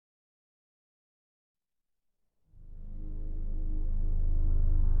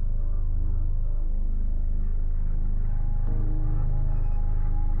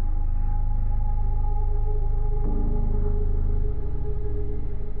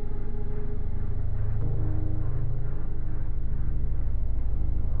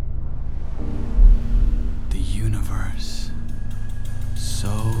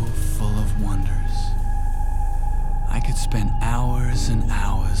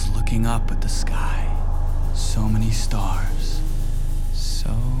looking up at the sky. So many stars,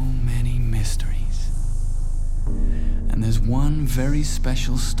 so many mysteries. And there's one very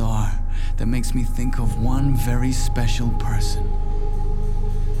special star that makes me think of one very special person.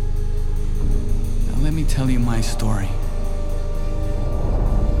 Now let me tell you my story.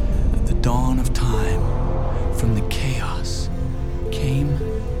 At the dawn of time, from the chaos came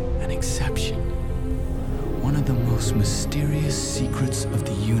an exception. One of the most mysterious secrets of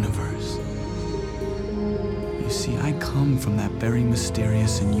the universe. You see, I come from that very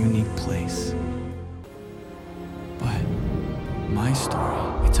mysterious and unique place. But my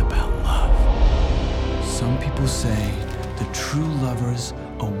story, it's about love. Some people say the true lovers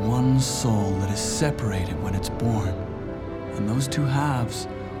are one soul that is separated when it's born. And those two halves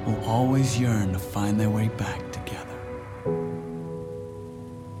will always yearn to find their way back together.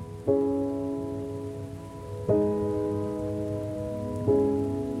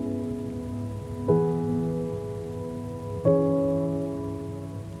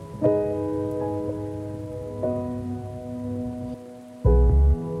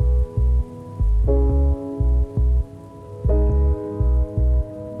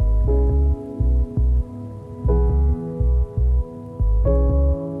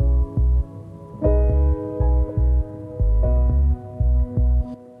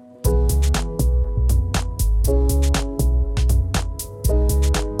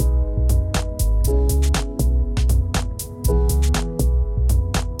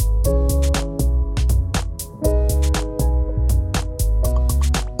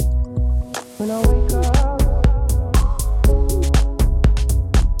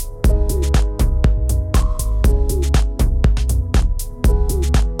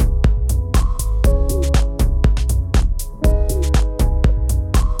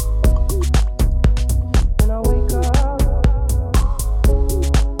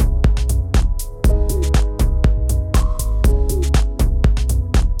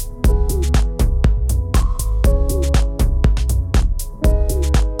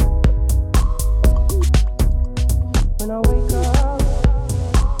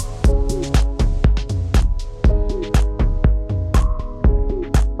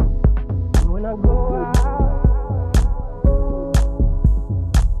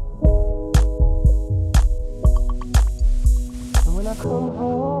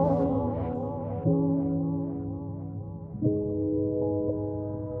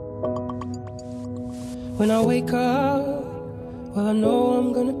 When I wake up, well, I know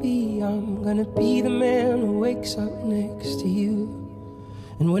I'm gonna be the man who wakes up next to you.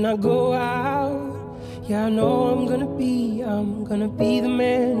 And when I go out, yeah, I know I'm gonna be the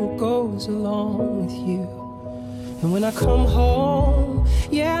man who goes along with you. And when I come home,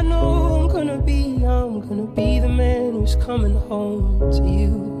 yeah, I know I'm gonna be the man who's coming home to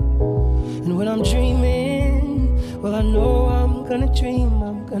you. And when I'm dreaming, well, I know I'm gonna dream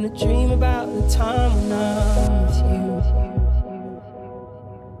about the time when I'm with you.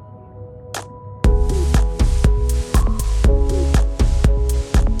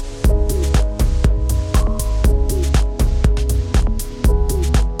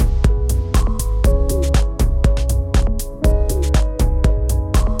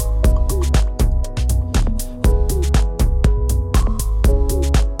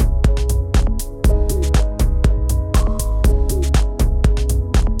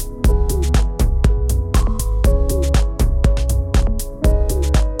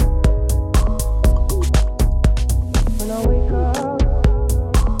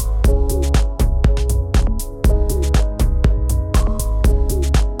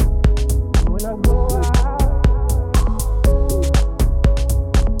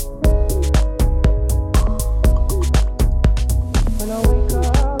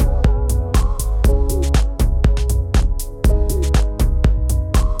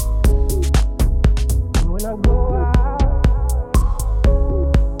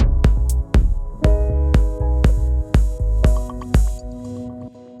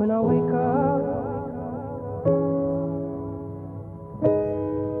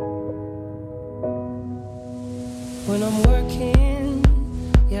 When I'm working,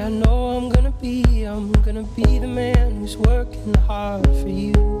 yeah, I know I'm gonna be the man who's working hard for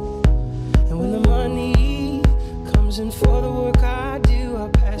you. And when the money comes in for the work I do, I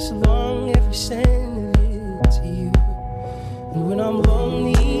pass along every cent of it to you. And when I'm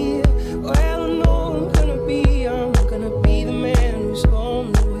lonely, well, I know I'm gonna be the man who's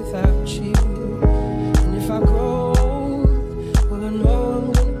lonely without you. And if I grow old, well, I know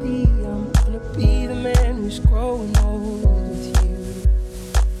I'm gonna be the man who's growing old with you.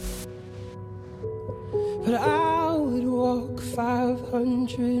 But I would walk 500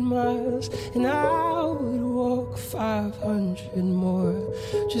 500 miles, and I would walk 500 more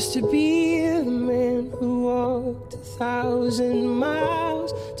just to be the man who walked 1,000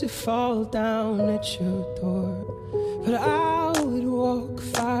 miles to fall down at your door. But I would walk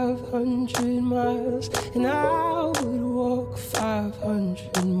 500 miles, and I would walk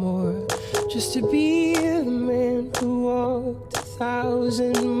 500 more just to be the man who walked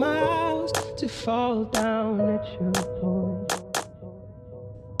 1,000 miles to fall down at your door.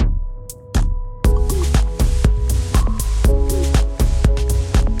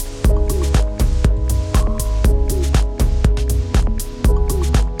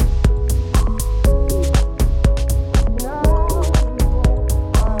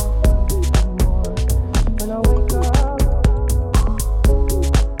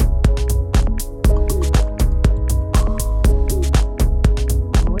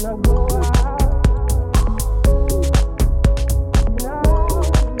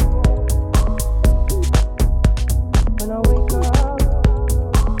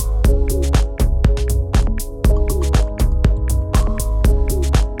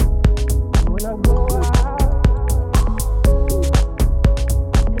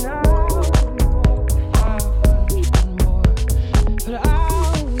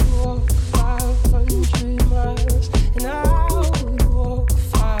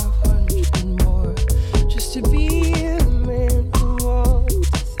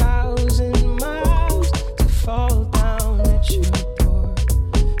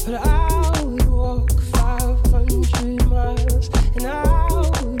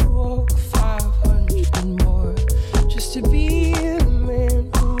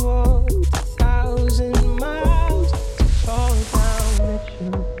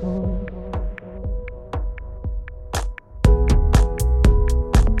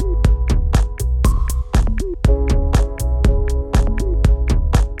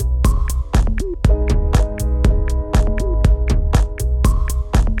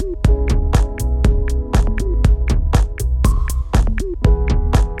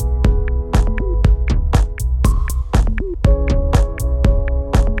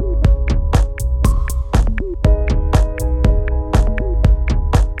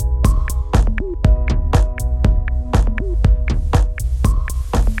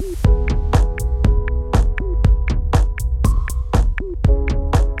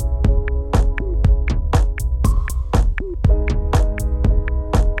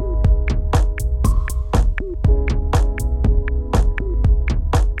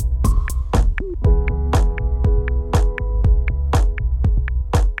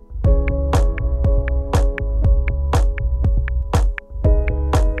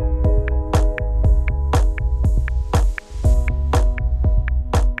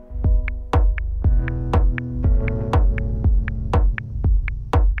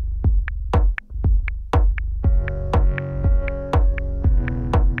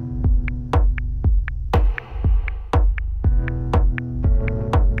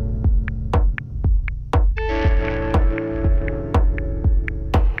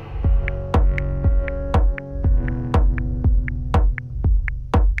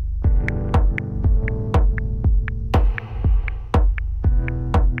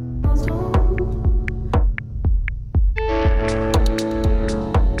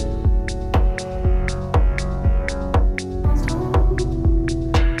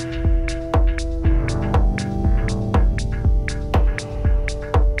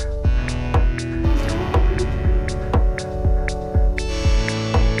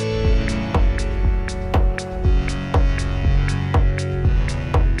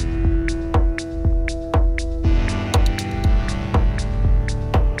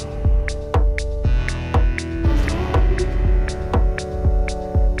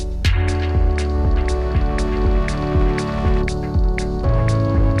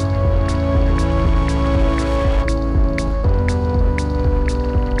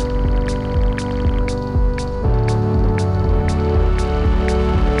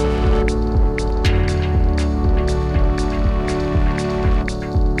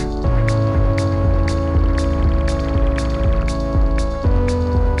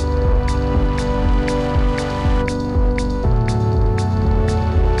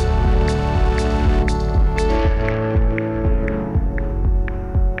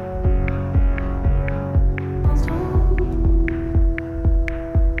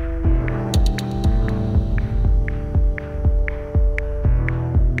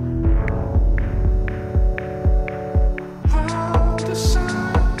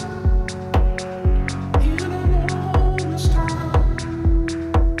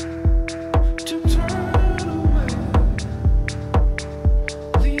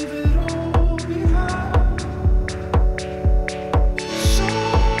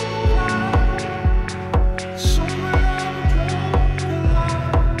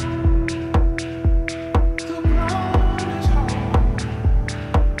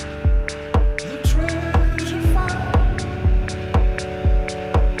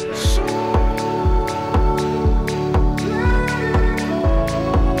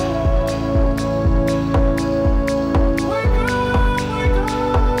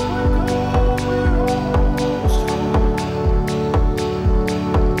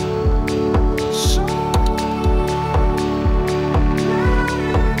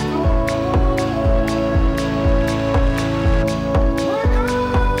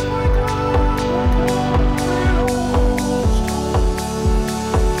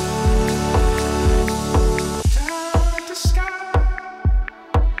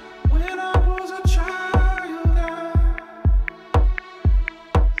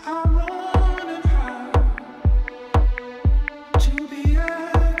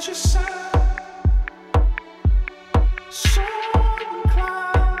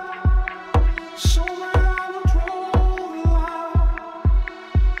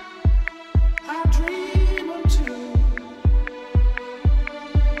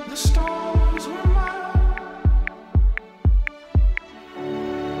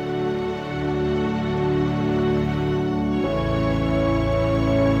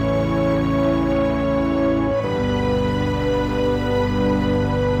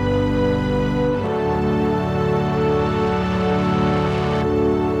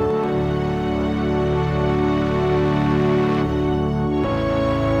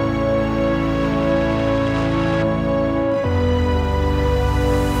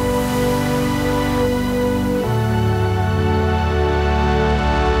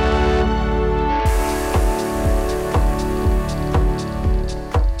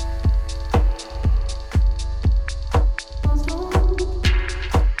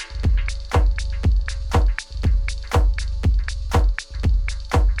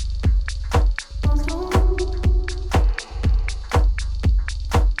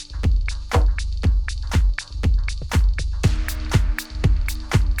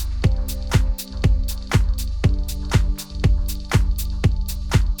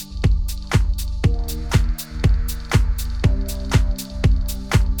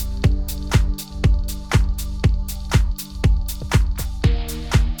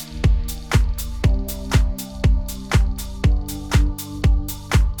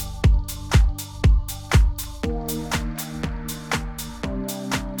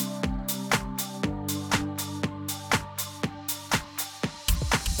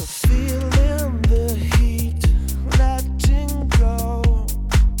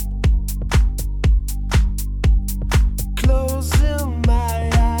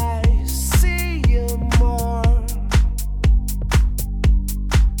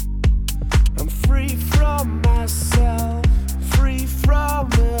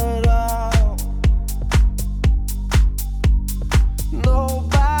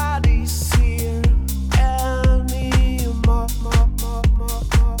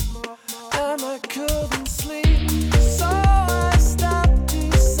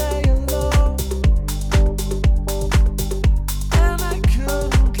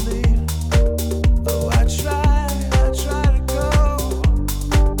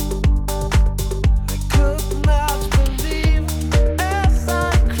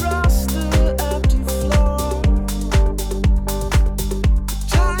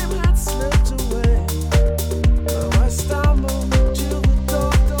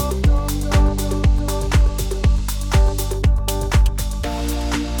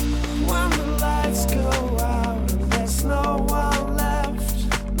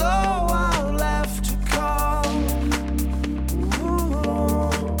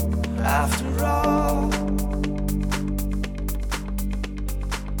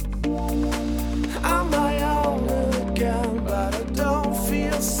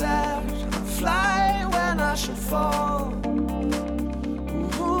 get sad, fly when I should fall.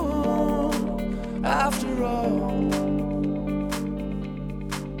 Ooh, after all.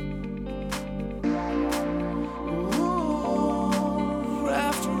 Ooh,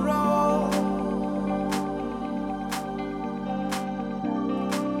 after all.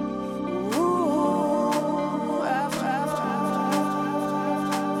 Ooh, after.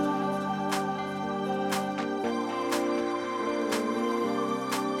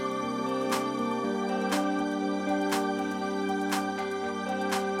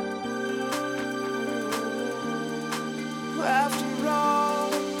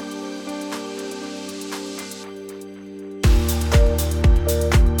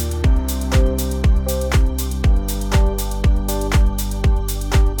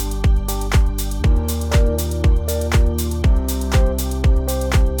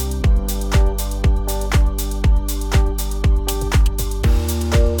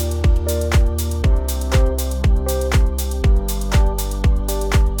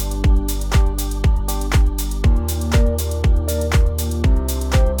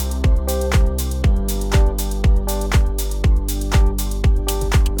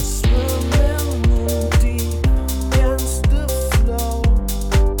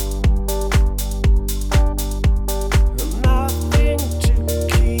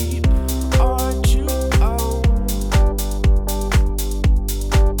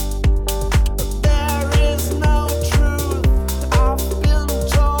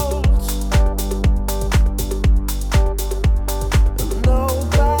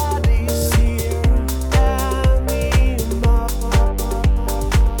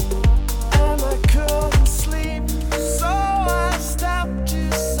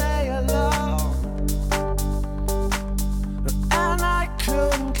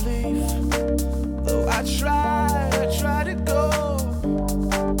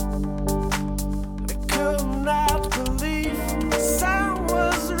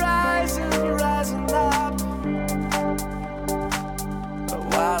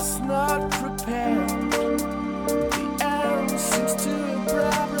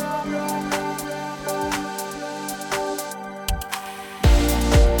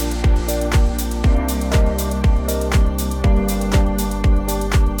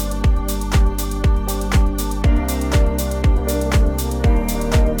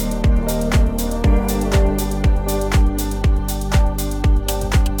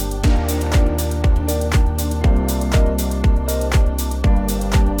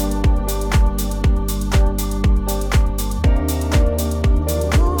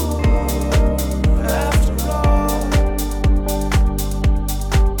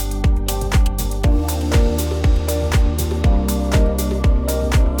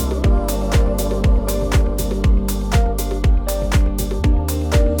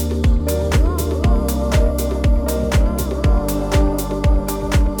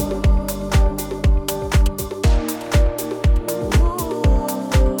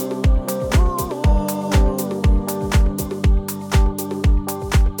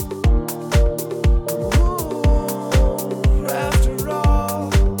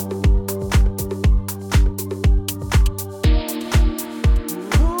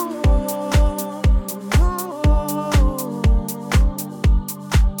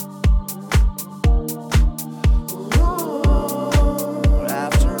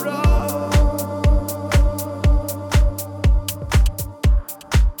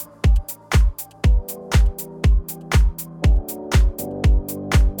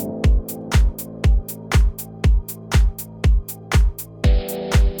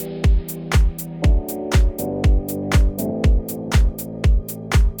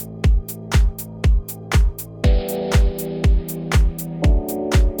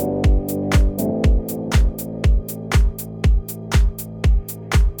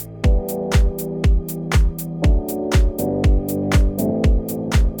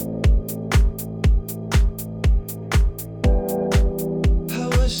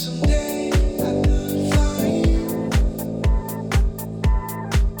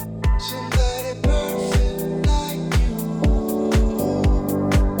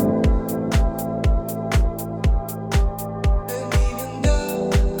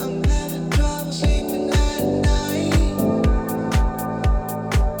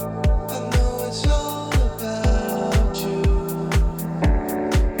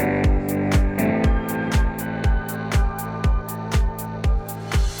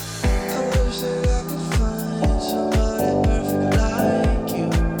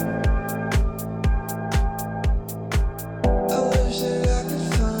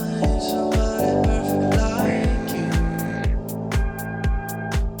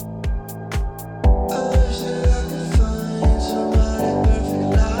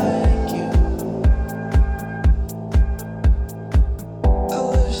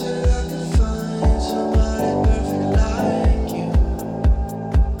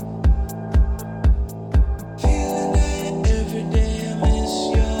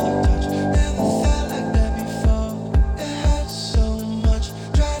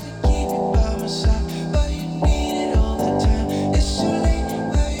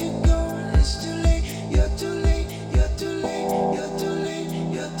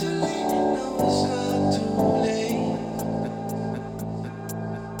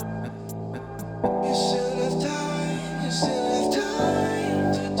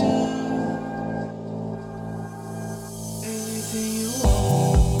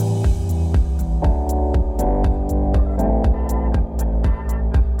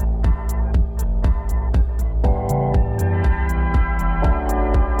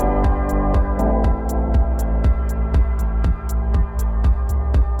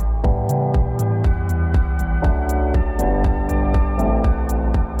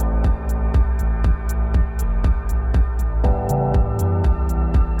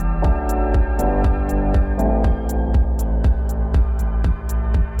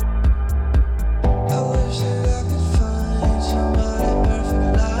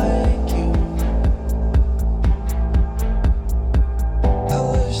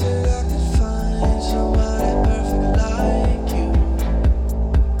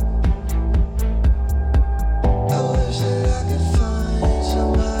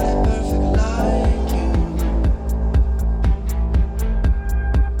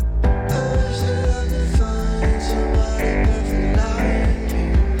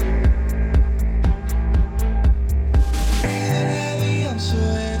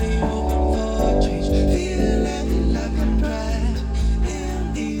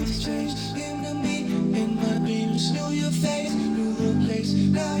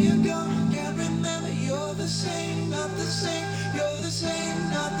 now you're gone, can't remember. You're the same, not the same. You're the same,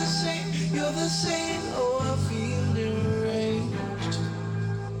 not the same. You're the same. Oh, I feel deranged.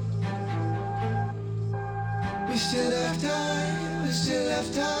 We still have time, we still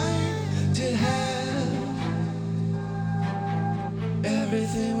have time to have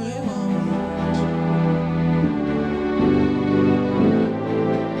everything we want.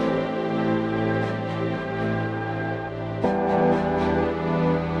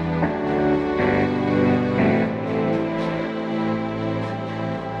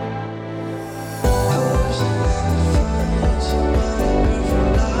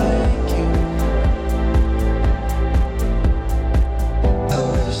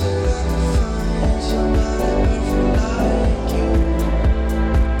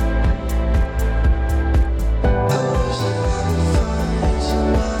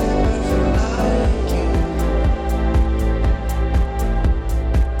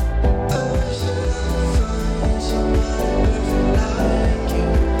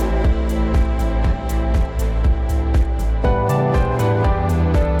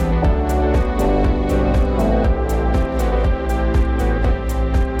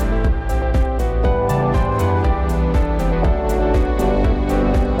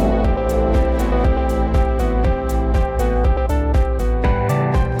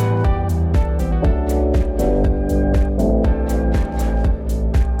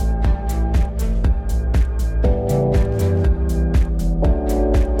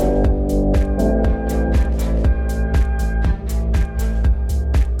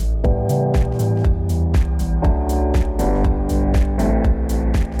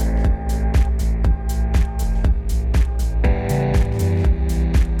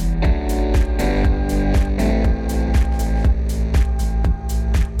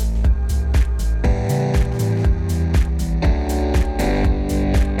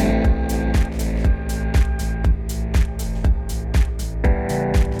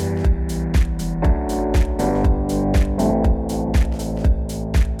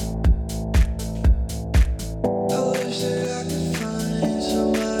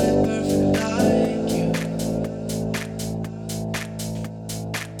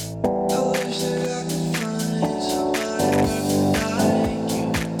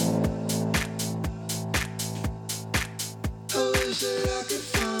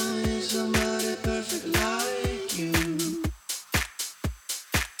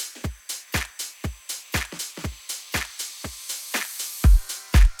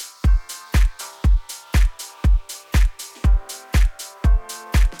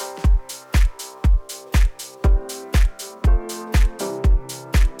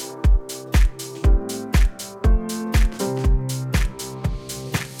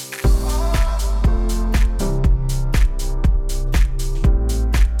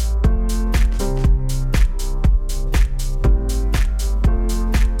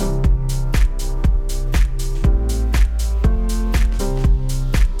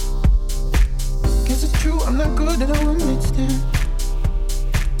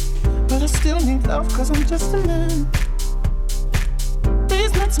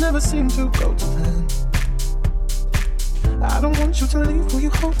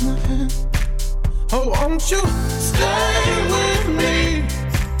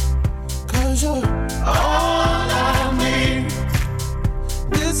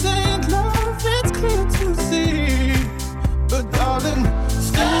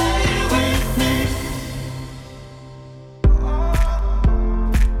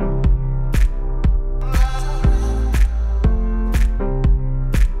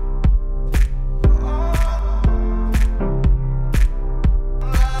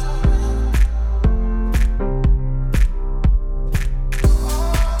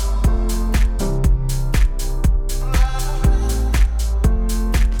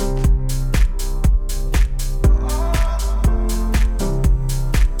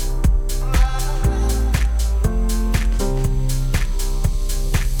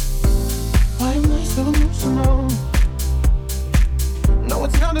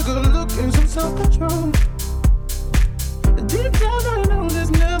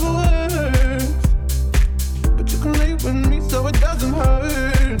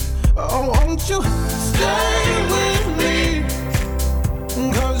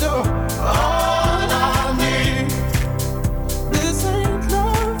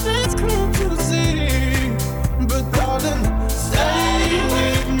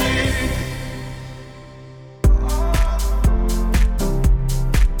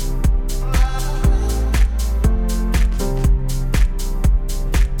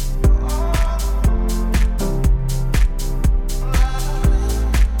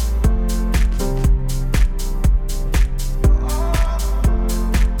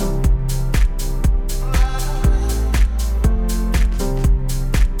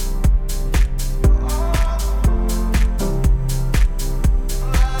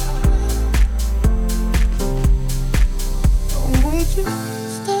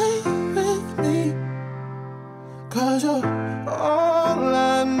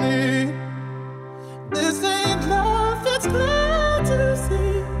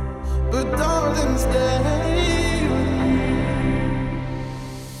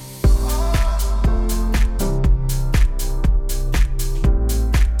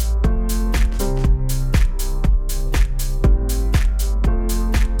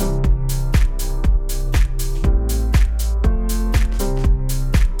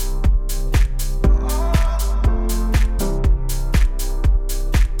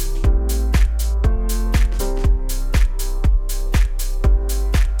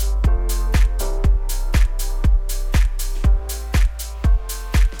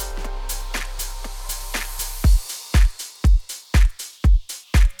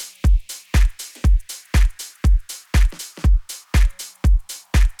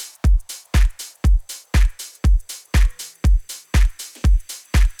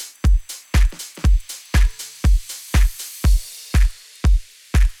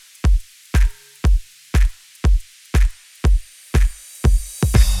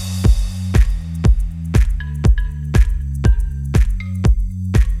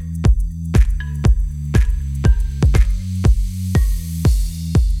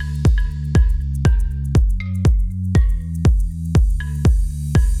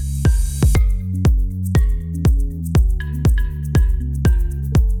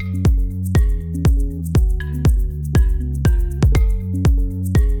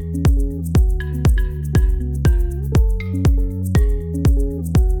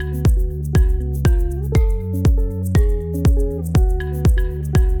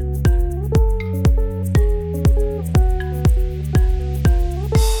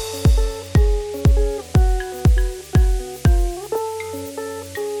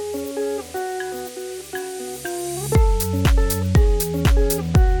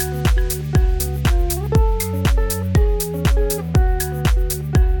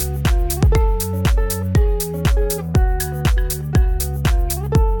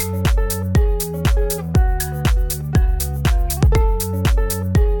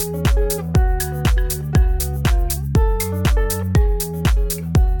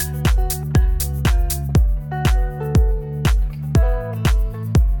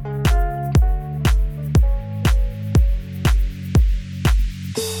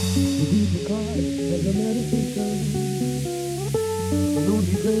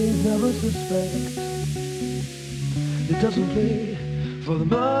 play, never suspect. He doesn't play for the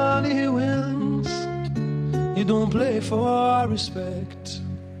money he wins. You don't play for respect.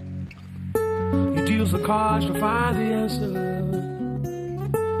 He deals the cards to find the answer,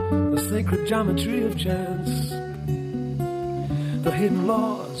 the sacred geometry of chance, the hidden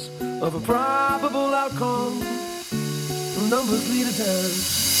laws of a probable outcome. Numbers lead a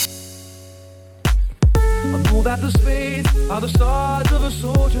dance. I know that the spades are the stars of a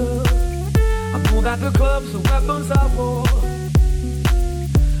soldier. I know that the clubs are weapons of war.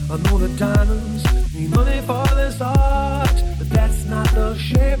 I know that diamonds need money for this art, but that's not the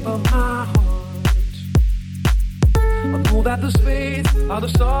shape of my heart. I know that the spades are the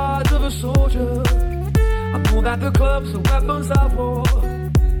stars of a soldier. I know that the clubs are weapons of war.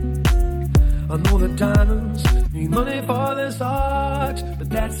 I know that diamonds need money for this art, but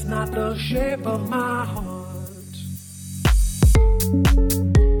that's not the shape of my heart.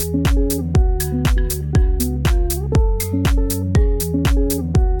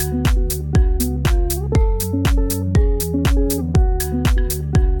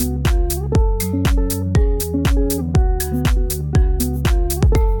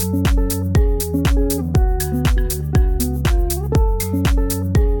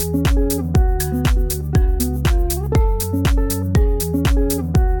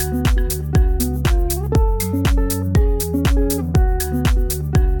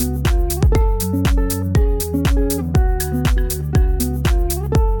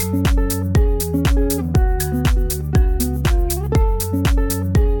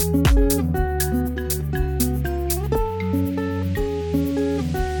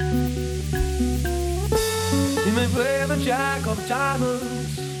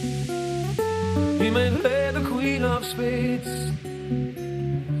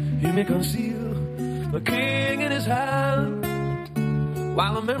 Conceal the king in his hand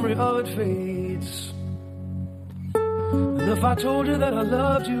while the memory of it fades. And if I told you that I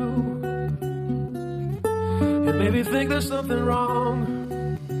loved you, it made me think there's something wrong.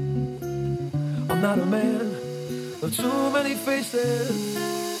 I'm not a man of too many faces.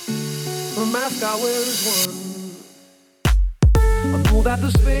 The mask I wear is one. I know that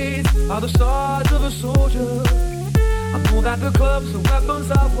the spades are the stars of a soldier. I know that the clubs are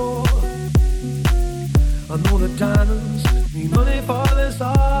weapons of war. I know that diamonds need money for this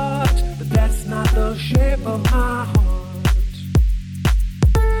art, but that's not the shape of my heart.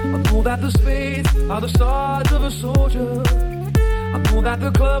 I know that the spades are the stars of a soldier. I know that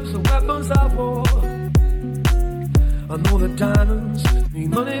the clubs are weapons of war. I know that diamonds need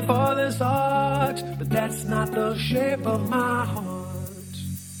money for this art, but that's not the shape of my heart.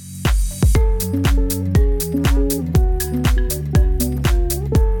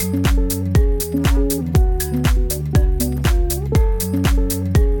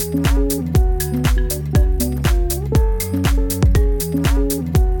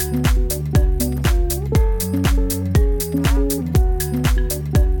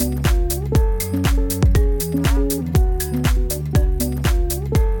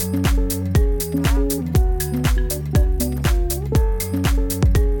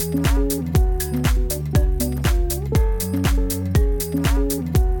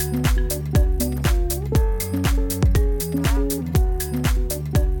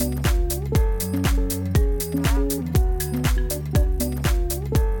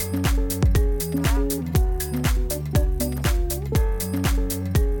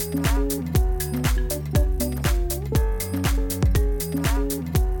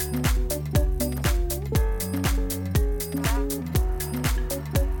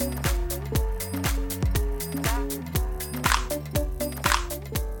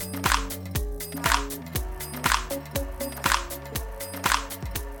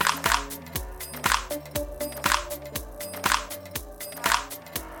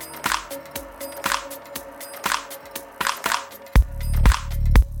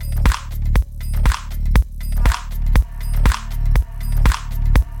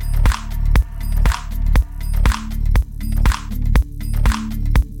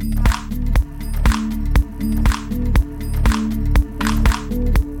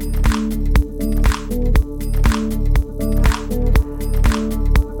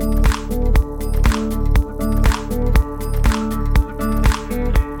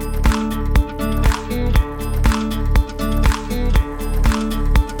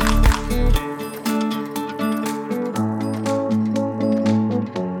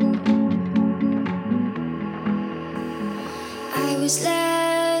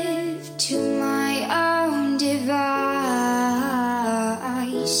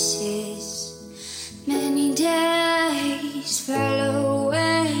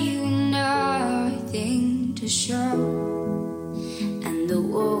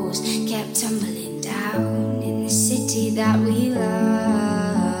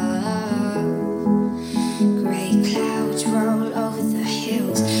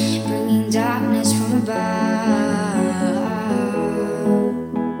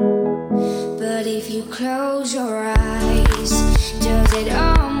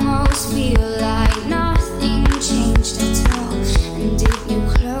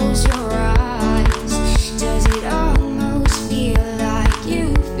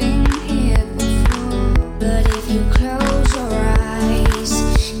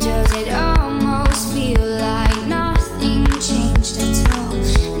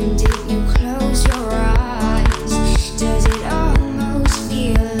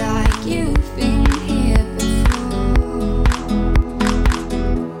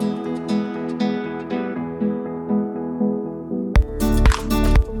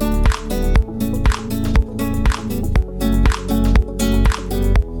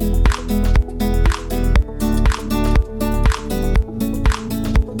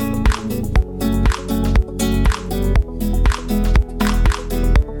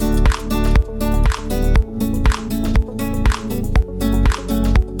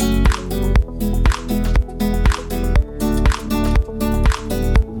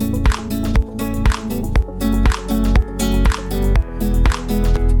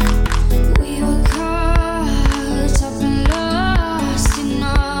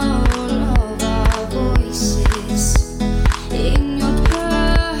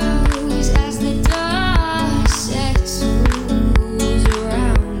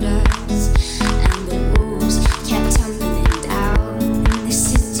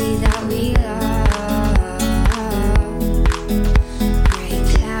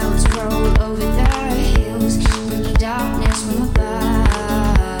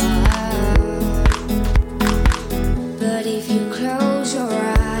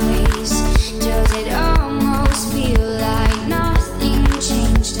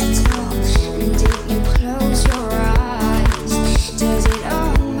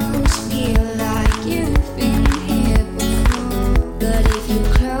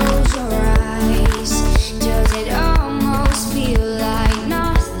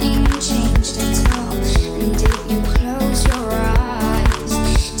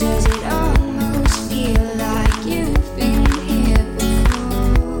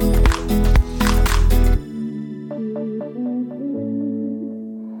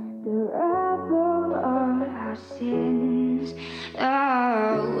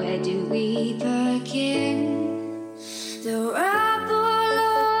 we begin? The rubble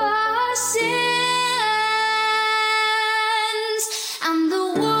of our sins, and the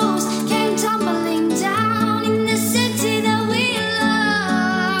walls came tumbling down in the city that we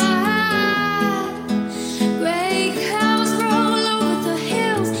love. Great clouds roll over the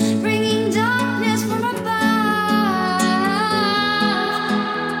hills, bringing darkness from above.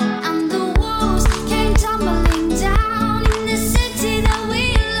 And the walls came tumbling down in the city that we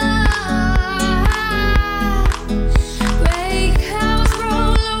love. Great clouds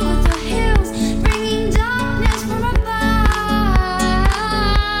roll over the hills, bringing darkness from above.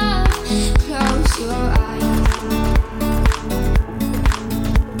 Close your eyes.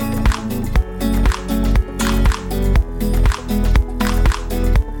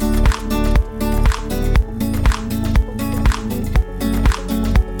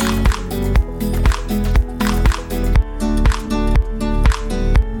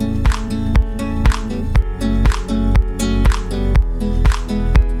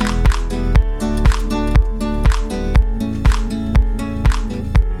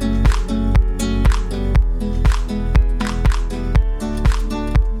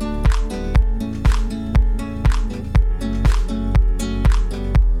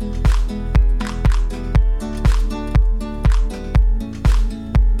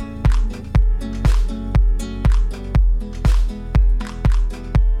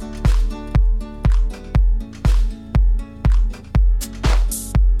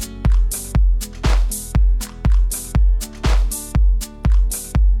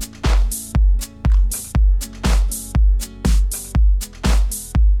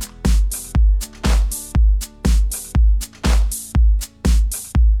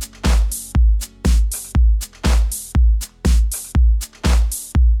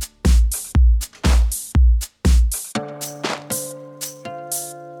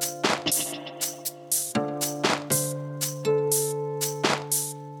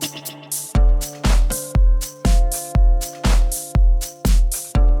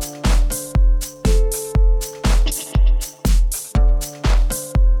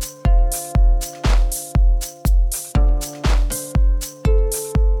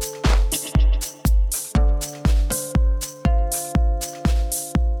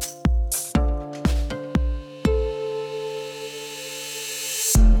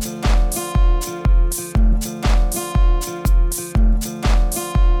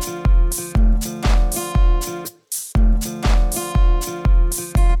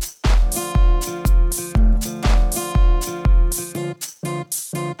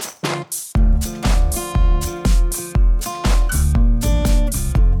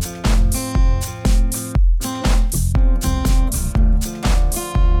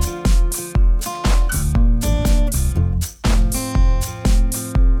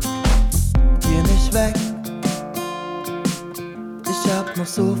 noch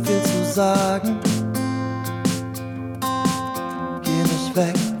so viel zu sagen. Geh nicht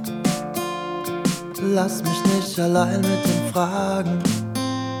weg, lass mich nicht allein mit den Fragen.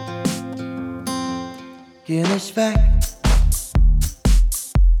 Geh nicht weg,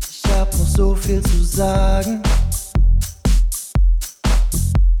 ich hab noch so viel zu sagen.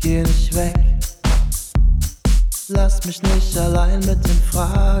 Geh nicht weg, lass mich nicht allein mit den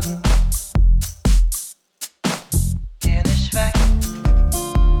Fragen. Geh nicht weg,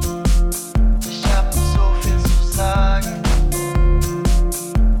 ich hab noch so viel zu sagen.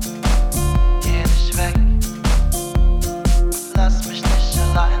 Geh nicht weg, lass mich nicht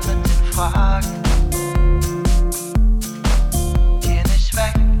allein mit den Fragen. Geh nicht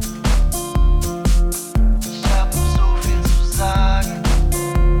weg, ich hab noch so viel zu sagen.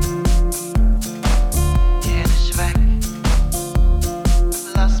 Geh nicht weg,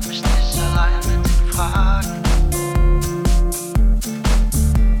 lass mich nicht allein mit den Fragen.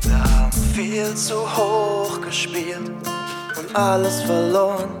 Wir haben viel zu hoch gespielt und alles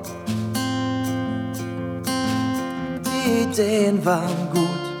verloren. Die Ideen waren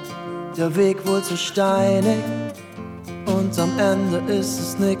gut, der Weg wohl zu steinig und am Ende ist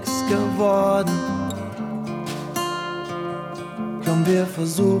es nix geworden. Komm, wir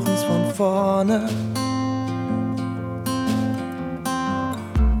versuchen's von vorne.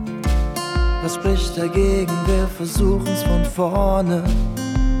 Was spricht dagegen? Wir versuchen's von vorne.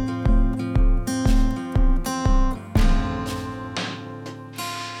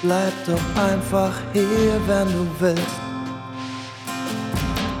 Bleib doch einfach hier, wenn du willst.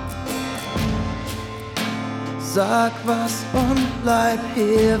 Sag was und bleib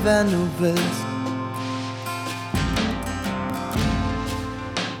hier, wenn du willst.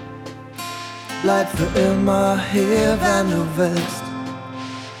 Bleib für immer hier, wenn du willst.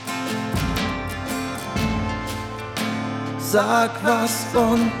 Sag was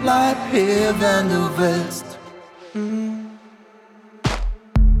und bleib hier, wenn du willst.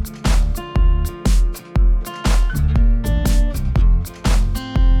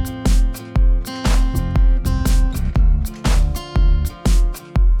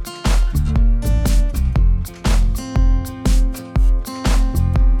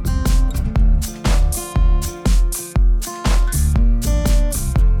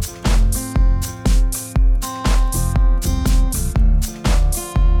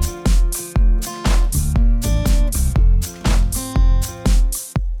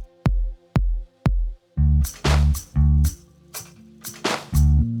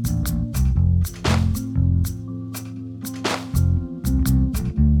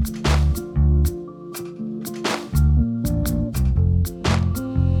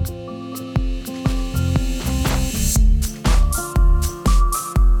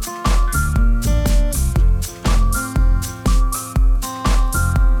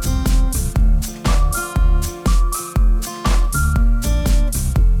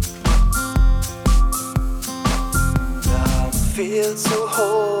 Viel zu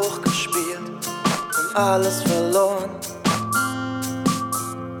hoch gespielt und alles verloren.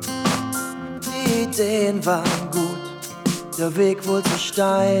 Die Ideen waren gut, der Weg wohl zu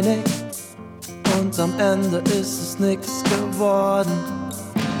steinig und am Ende ist es nix geworden.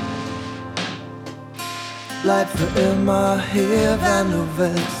 Bleib für immer hier, wenn du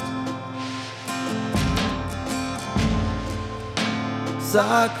willst.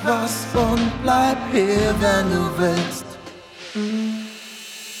 Sag was und bleib hier, wenn du willst.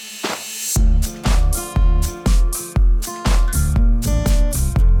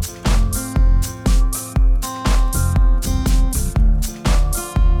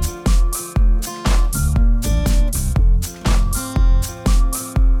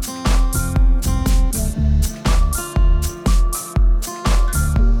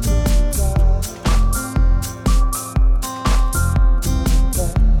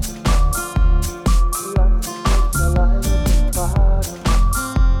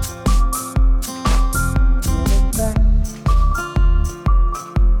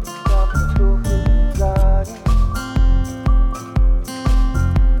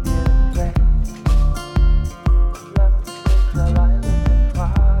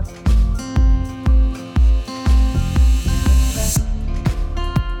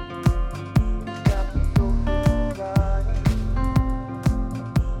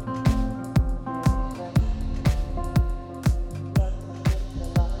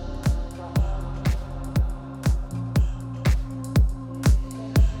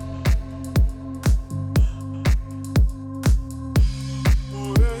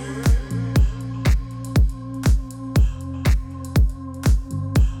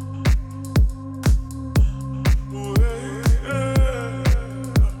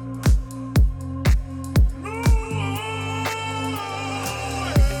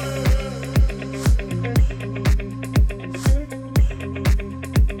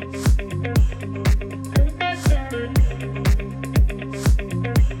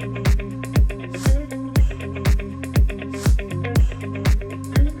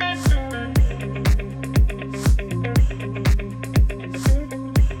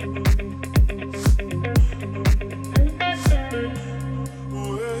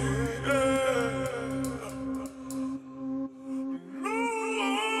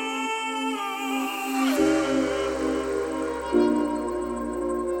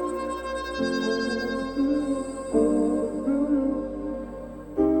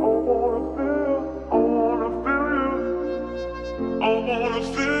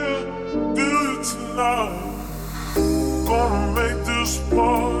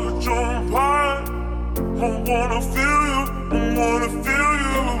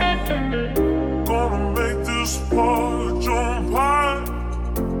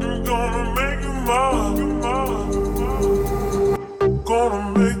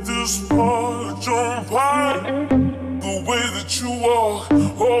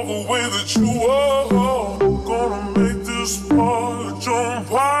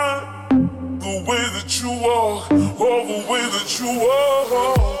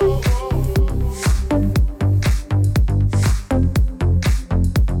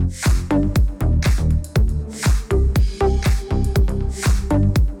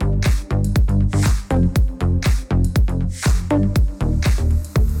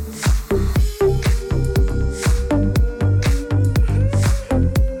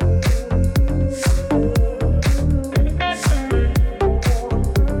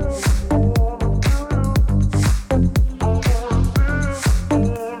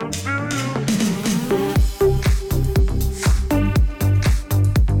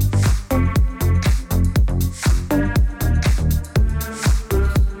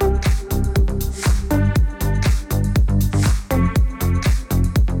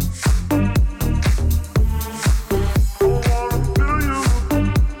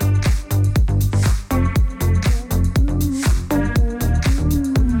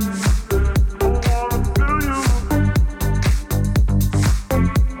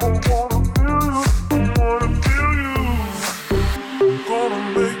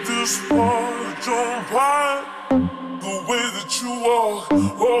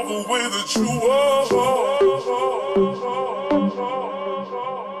 way that you are.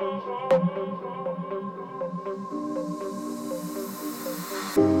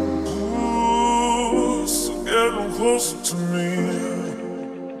 Ooh, so getting closer to me.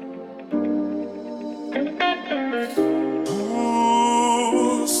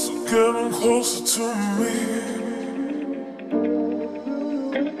 Ooh, so getting closer to me.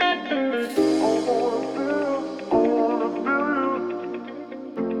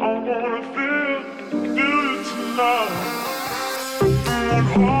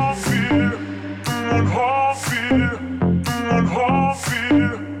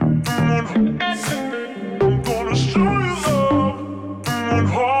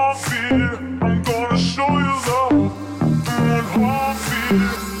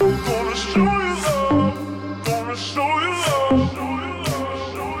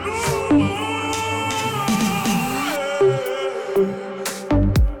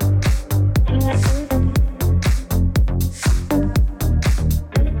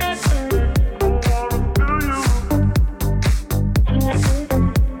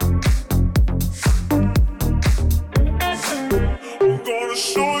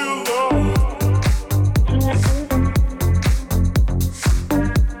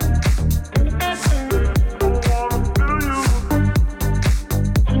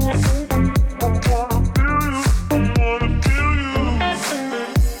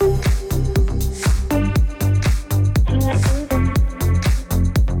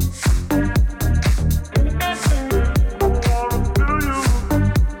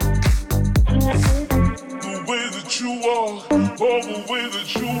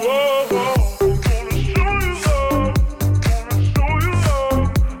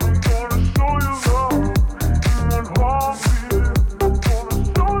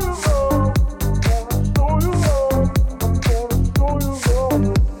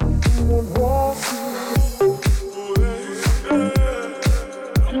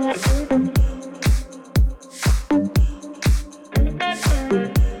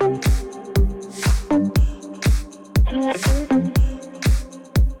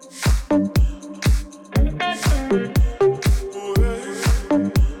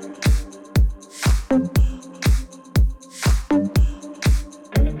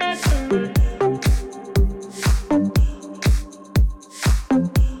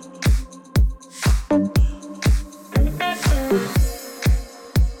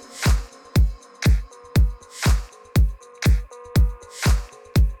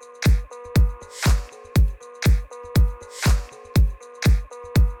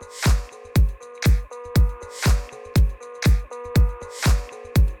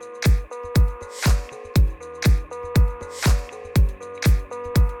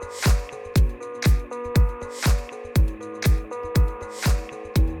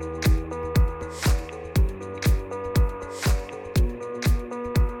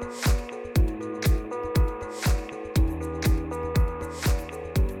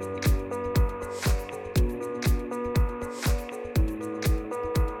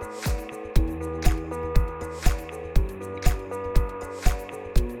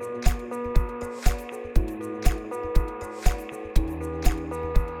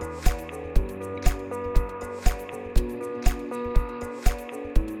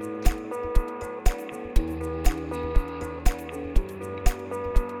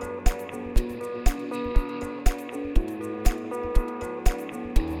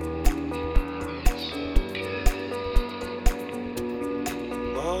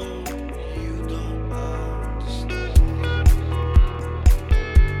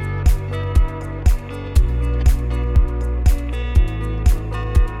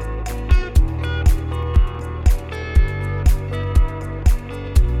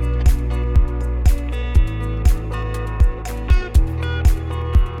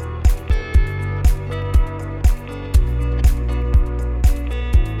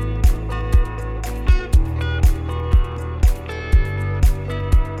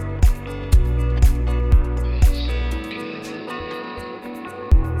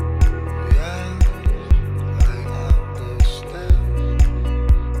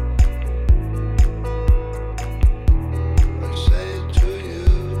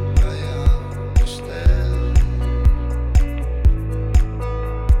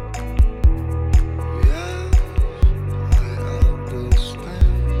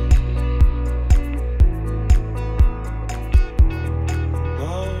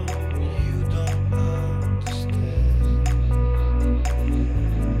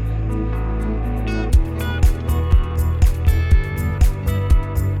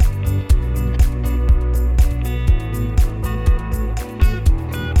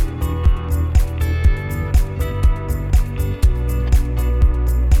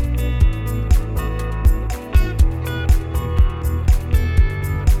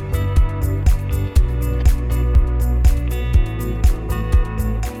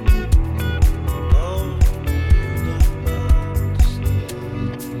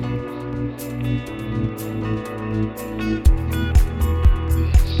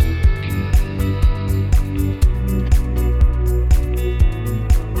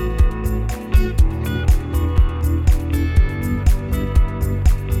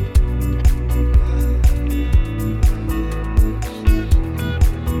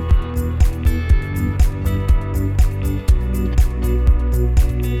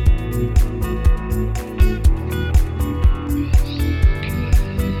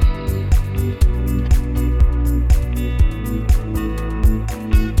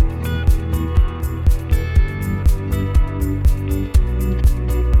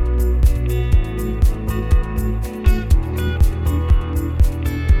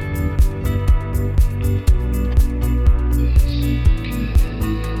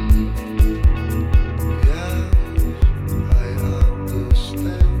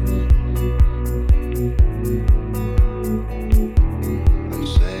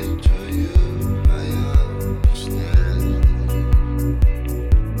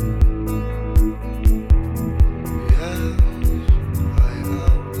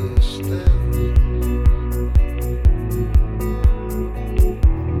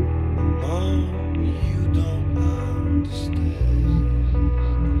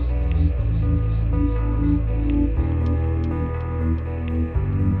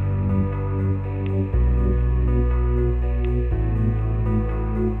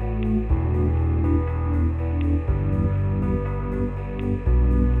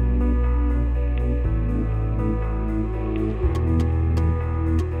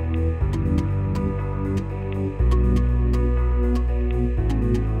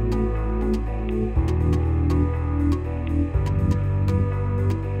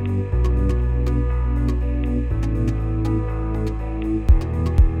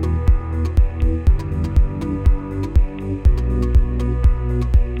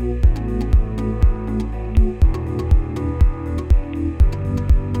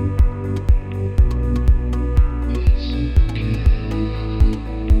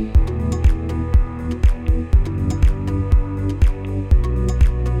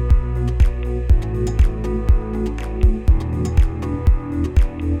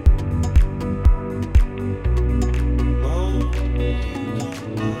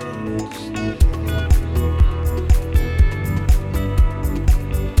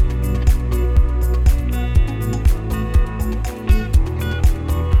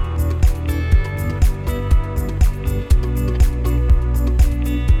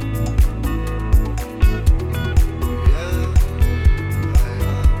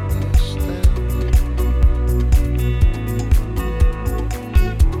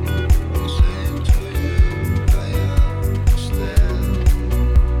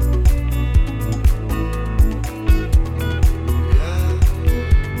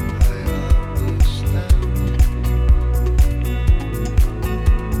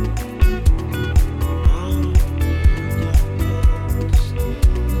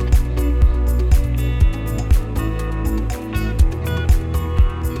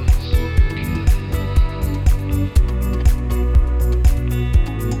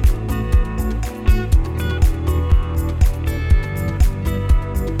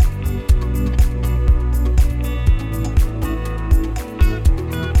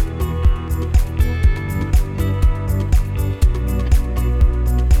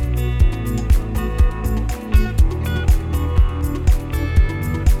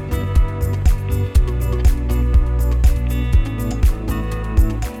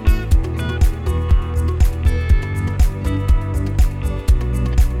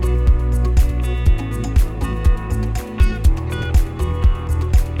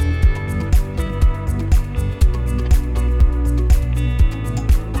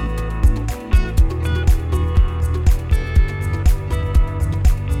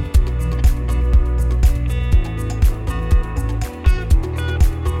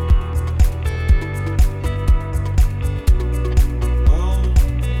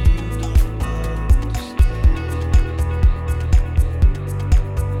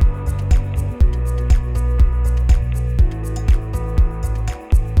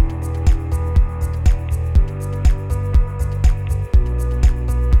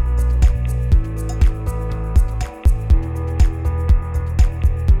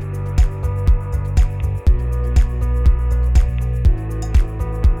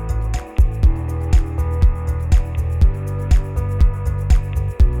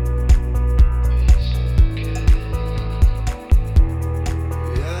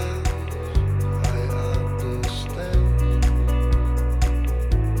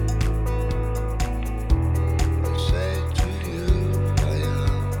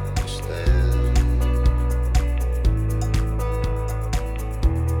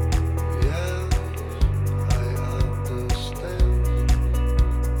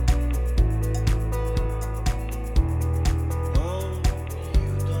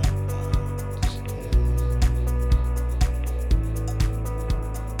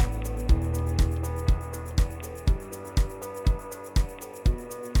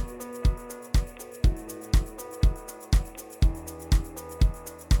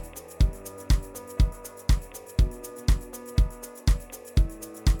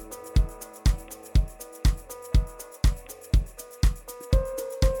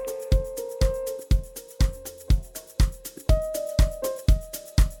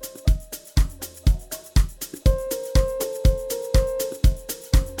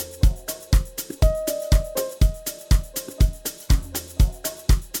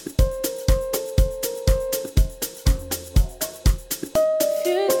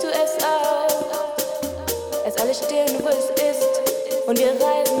 und wir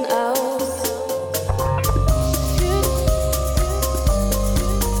reisen aus.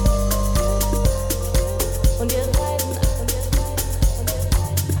 Und wir reisen aus.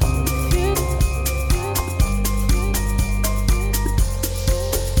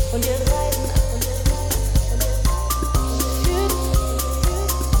 Und wir reisen aus.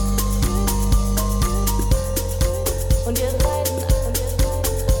 Und wir reisen aus.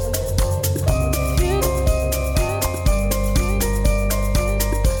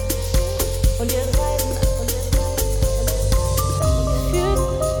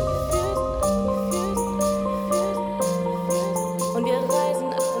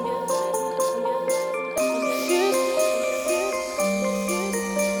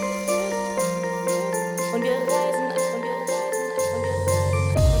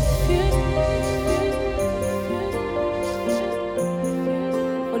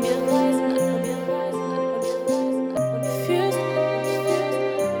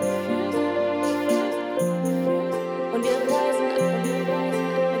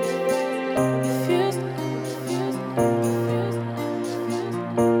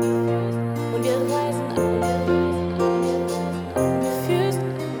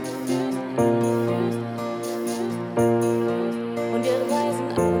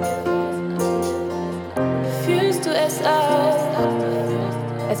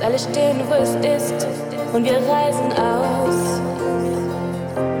 Alles stehen, wo es ist, und wir reisen aus.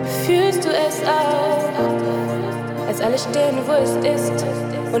 Fühlst du es auch? Als alles stehen, wo es ist,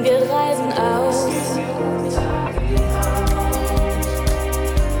 und wir reisen aus.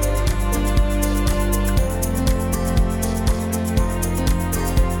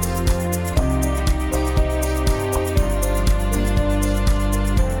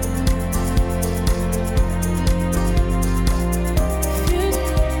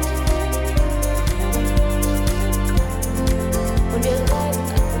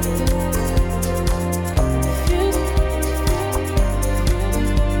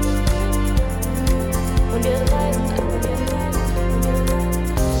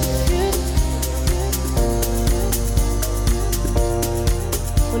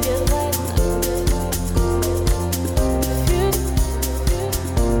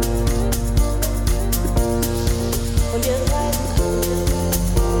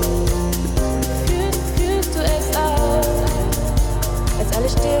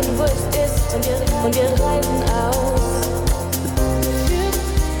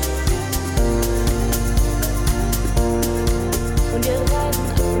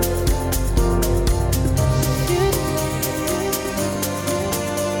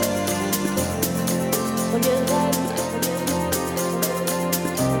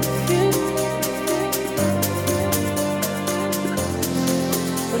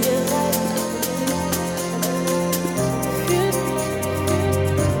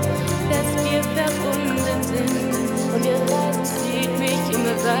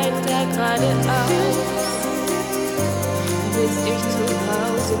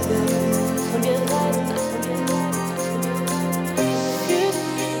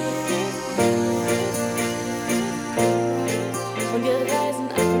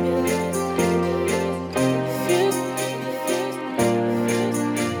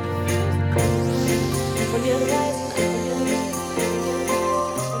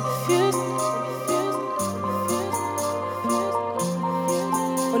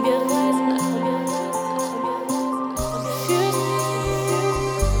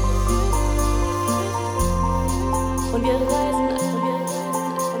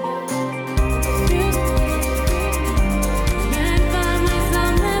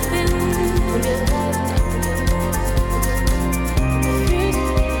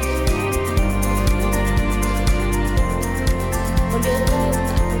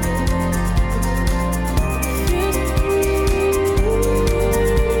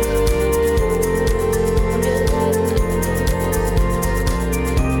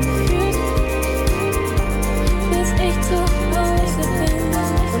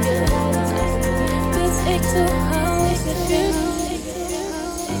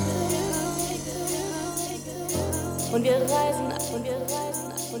 Und wir reisen, und wir reisen,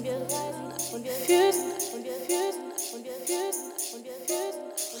 und wir reisen, und wir füßen, und wir füßen, und wir füßen, und wir füßen,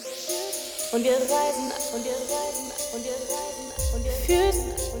 und wir reisen, und wir reisen, und wir reisen, und wir füßen,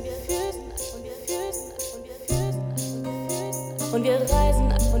 und wir füßen, und wir füßen, und wir füßen, und wir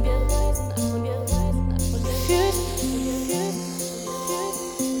reisen, und wir reisen, und wir reisen, und wir füßen,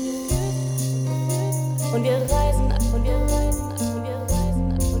 und wir reisen, und wir reisen, und wir reisen,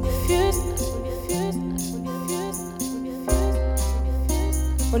 und wir füßen, und wir füßen, und wir füßen,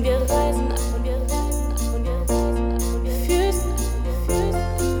 und wir reisen, und wir reisen, und wir reisen, und wir füßen, und wir füßen,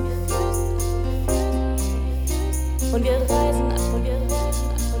 Und wir reisen, und wir reisen,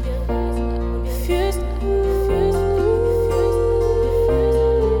 und wir reisen, und wir fühlst,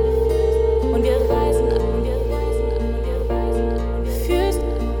 und wir reisen, und wir reisen, und wir reisen, und wir fühlst,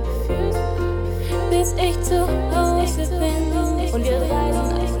 bis ich zu Hause bin. Und wir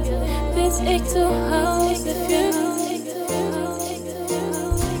reisen, bis ich zu Hause bin.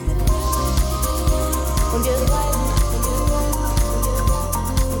 Und wir reisen,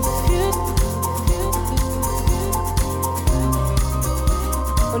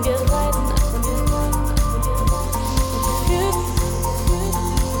 und wir reisen, und wir reisen,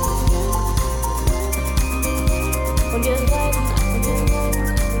 und wir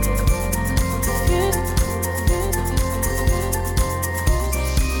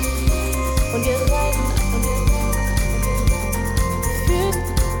reisen, und wir reisen, und wir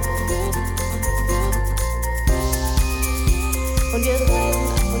reisen,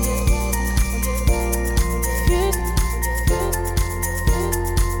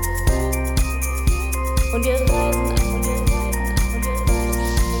 und wir reisen,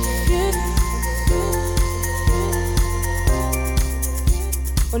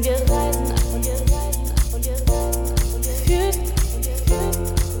 und wir reisen, und wir reisen,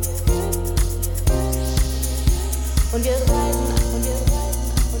 und wir reisen, und wir reisen, und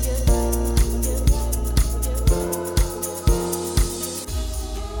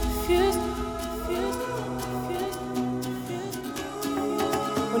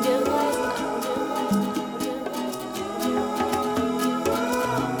wir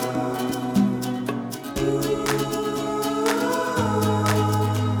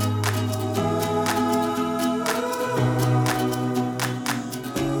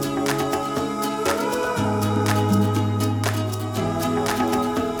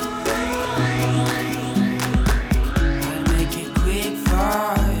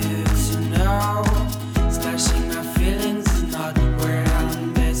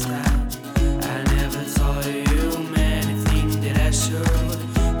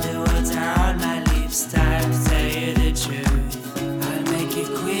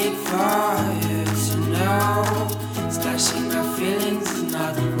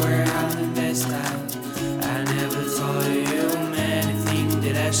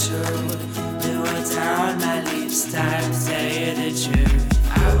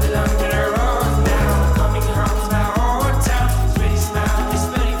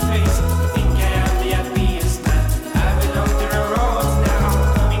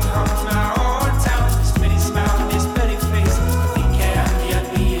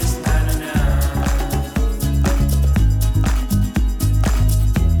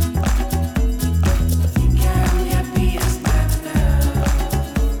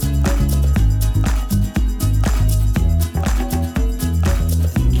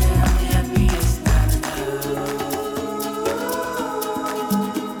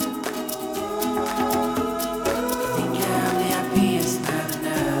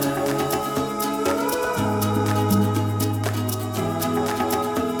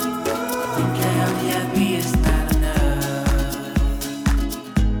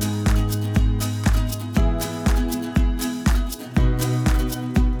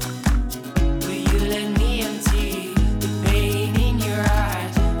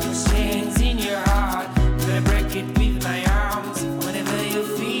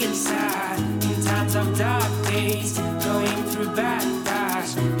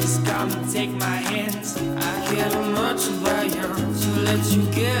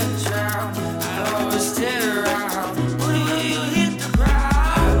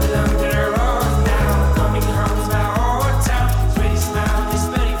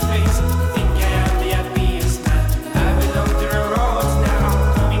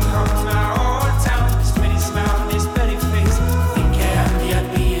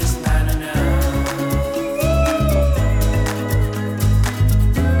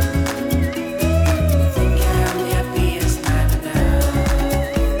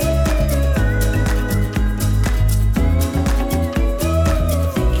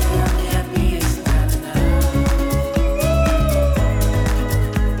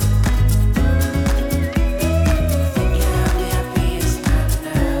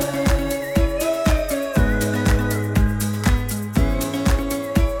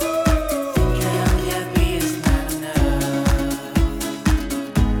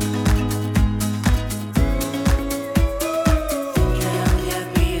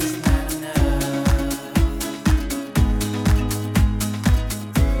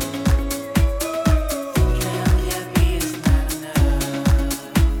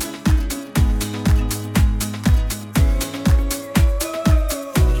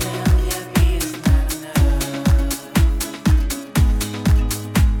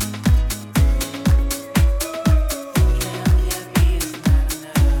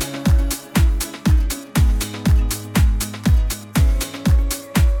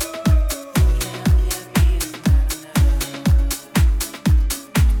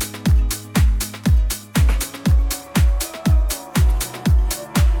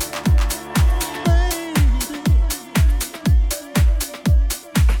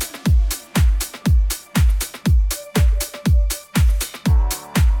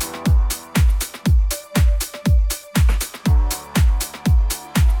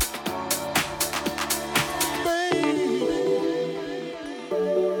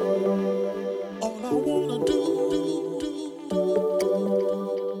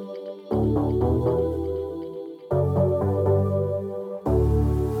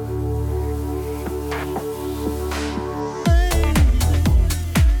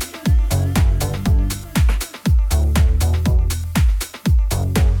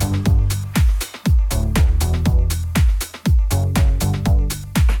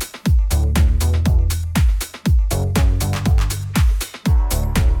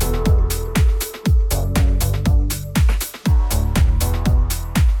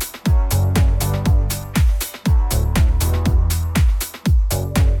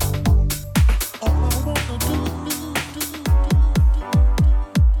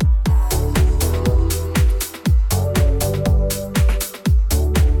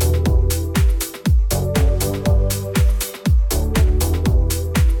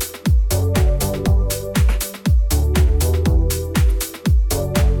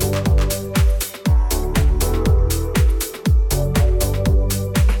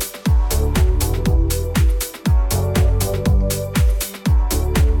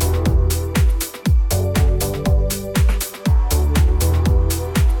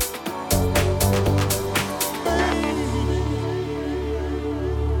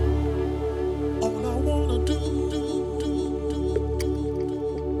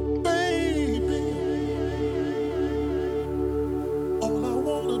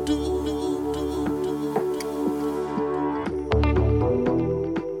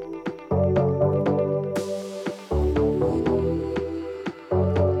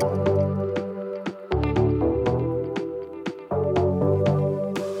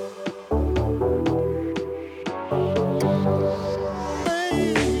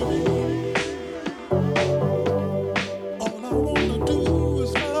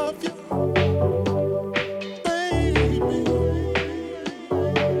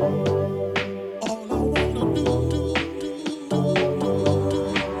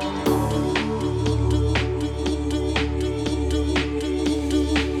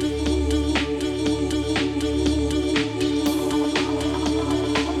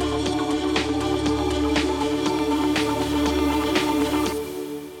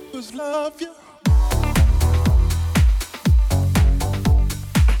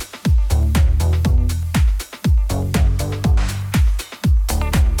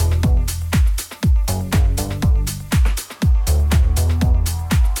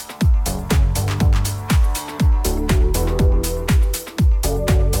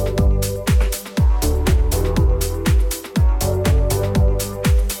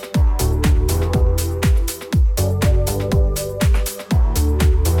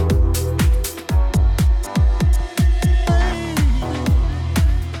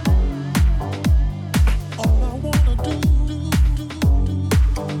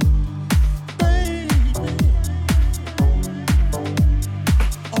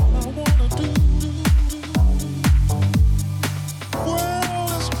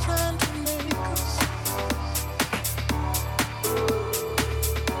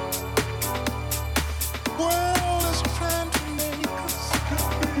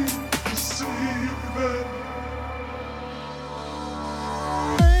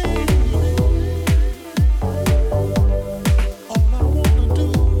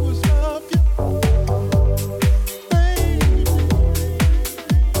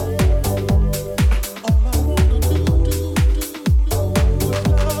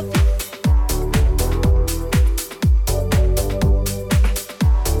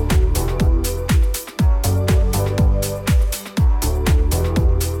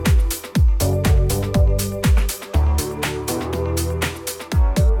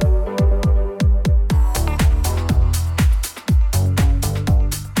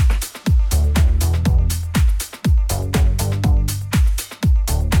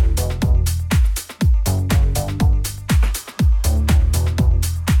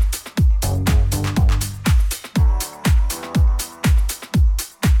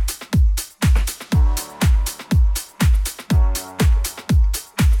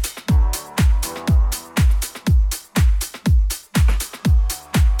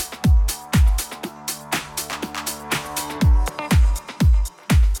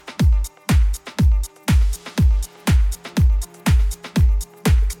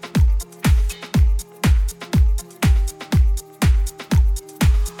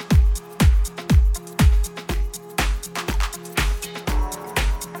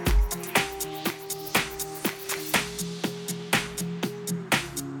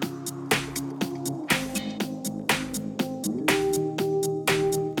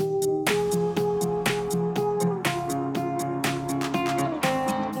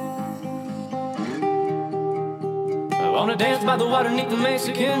Wanna dance by the water beneath the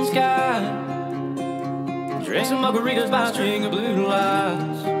Mexican sky. Drink some margaritas by a string of blue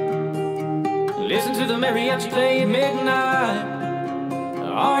lights. Listen to the mariachi play at midnight.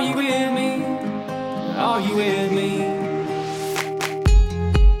 Are you with me? Are you with me?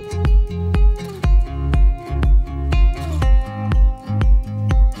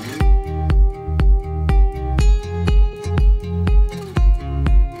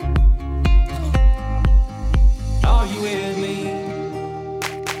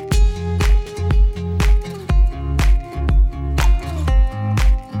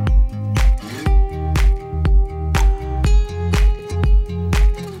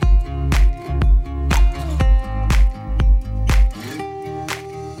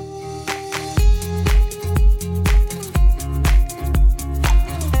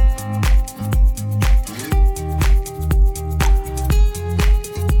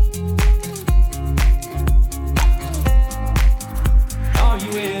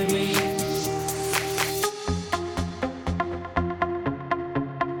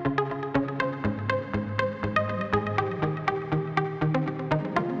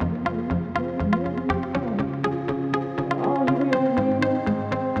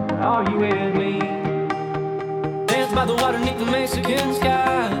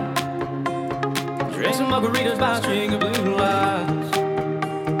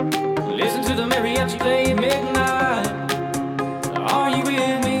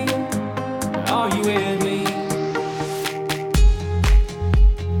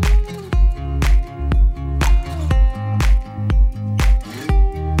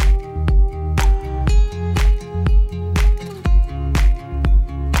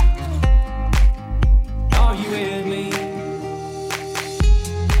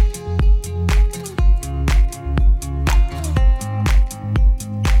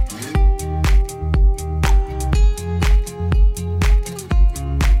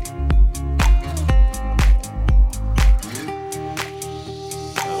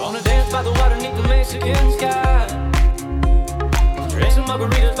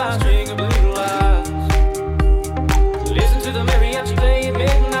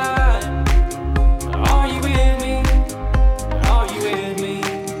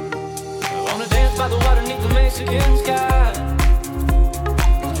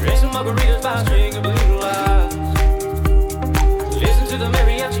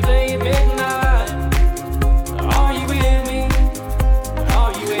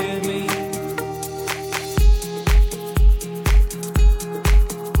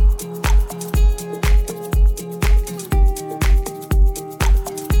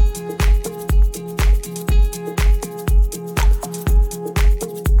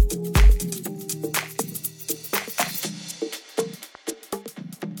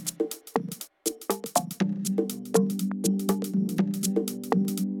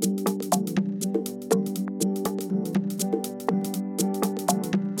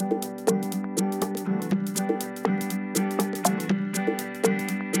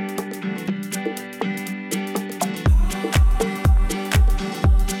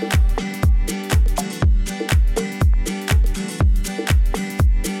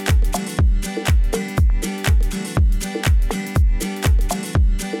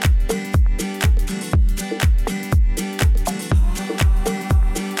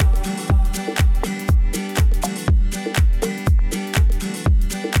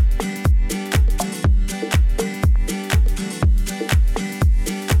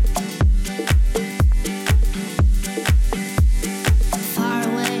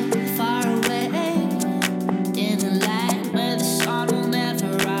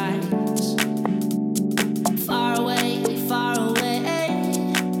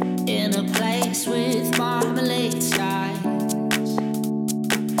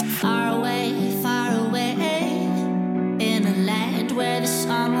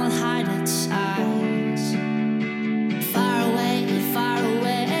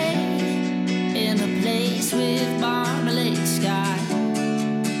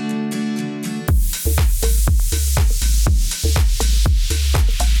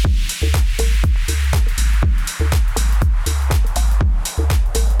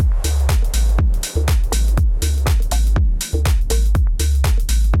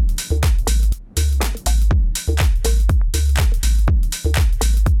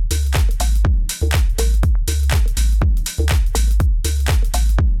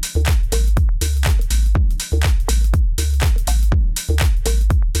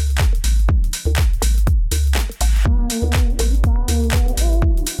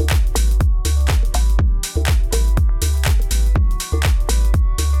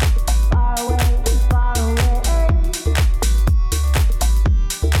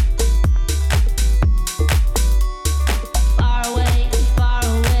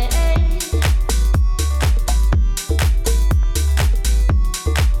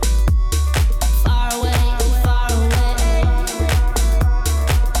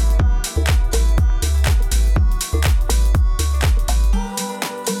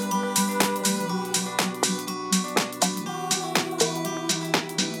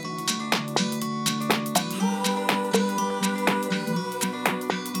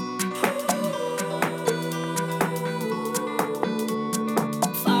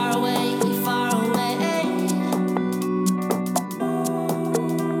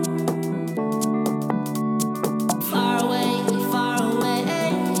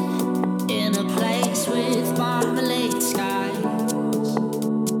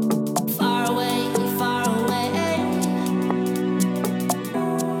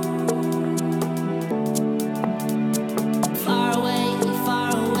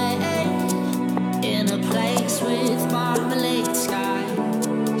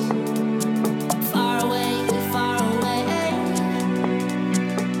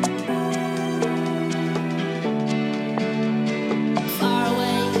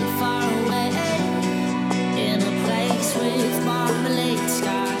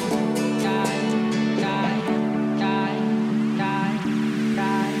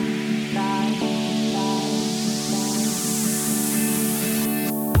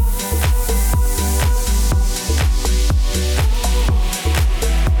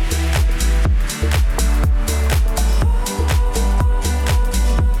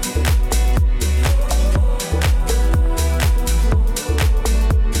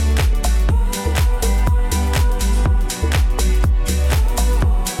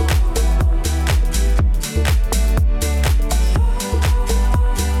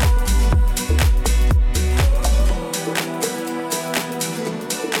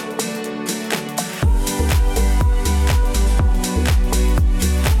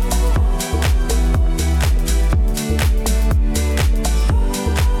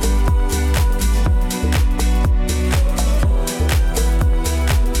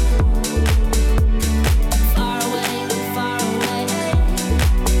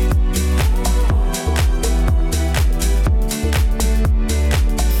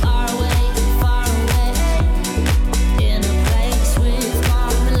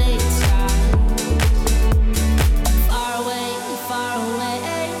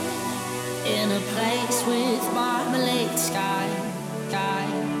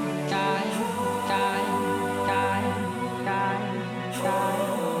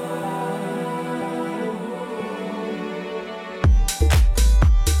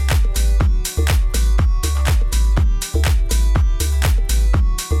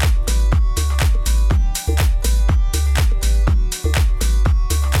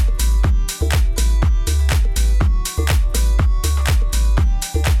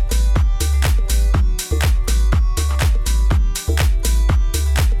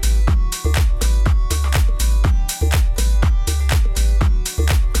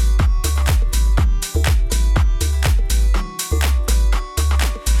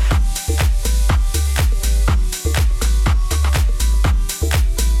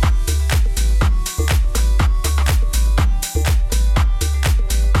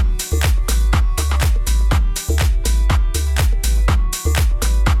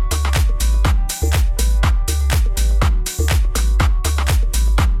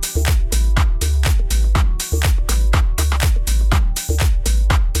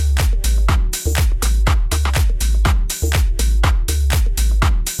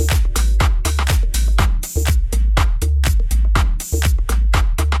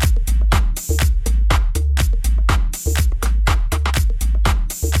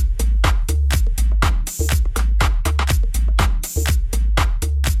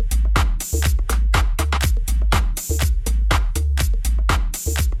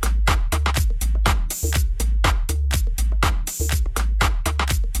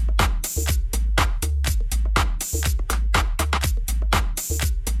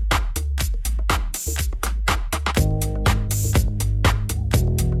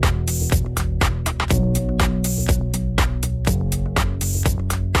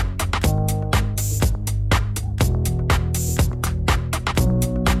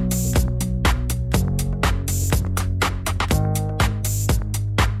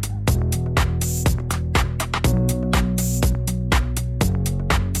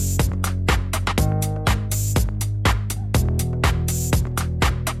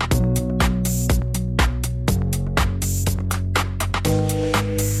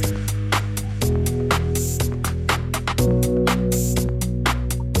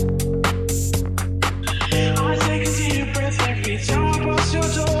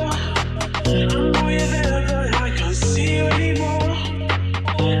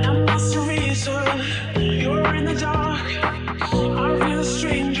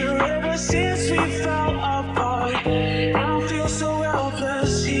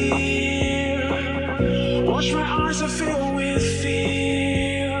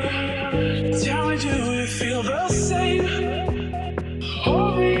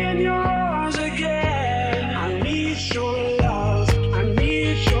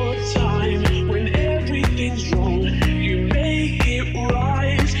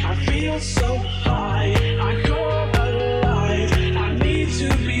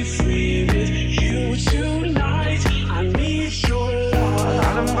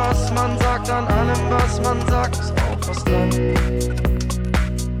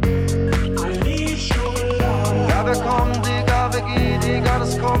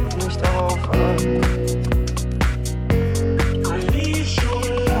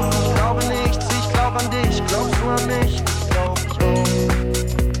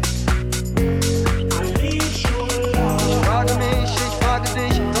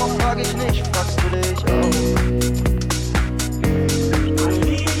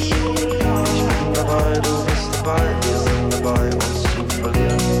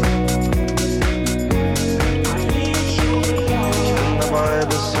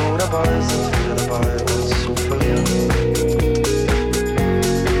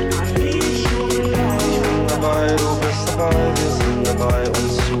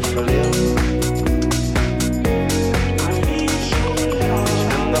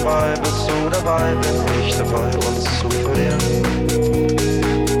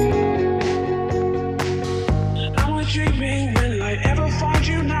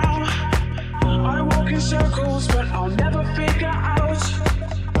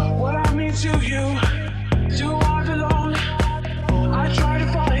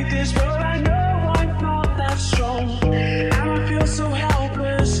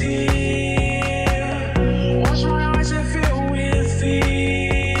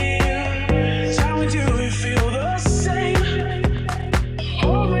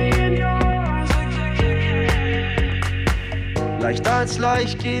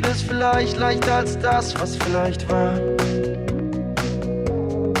 Leicht geht es vielleicht leichter als das, was vielleicht war.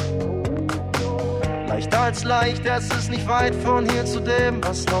 Leichter als leicht, es ist nicht weit von hier zu dem,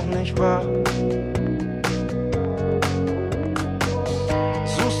 was noch nicht war.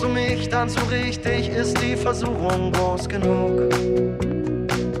 nicht, dann so richtig ist die Versuchung groß genug.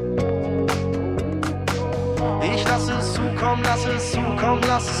 Ich lass es zukommen, lass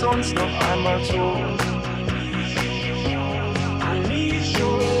es uns noch einmal tun.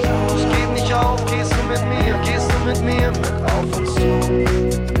 Ich geb nicht auf, gehst du mit mir mit auf uns zu.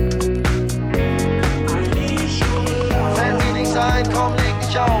 Fällt dir nichts ein, komm,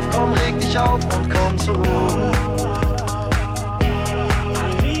 reg dich auf und komm zur Ruhe.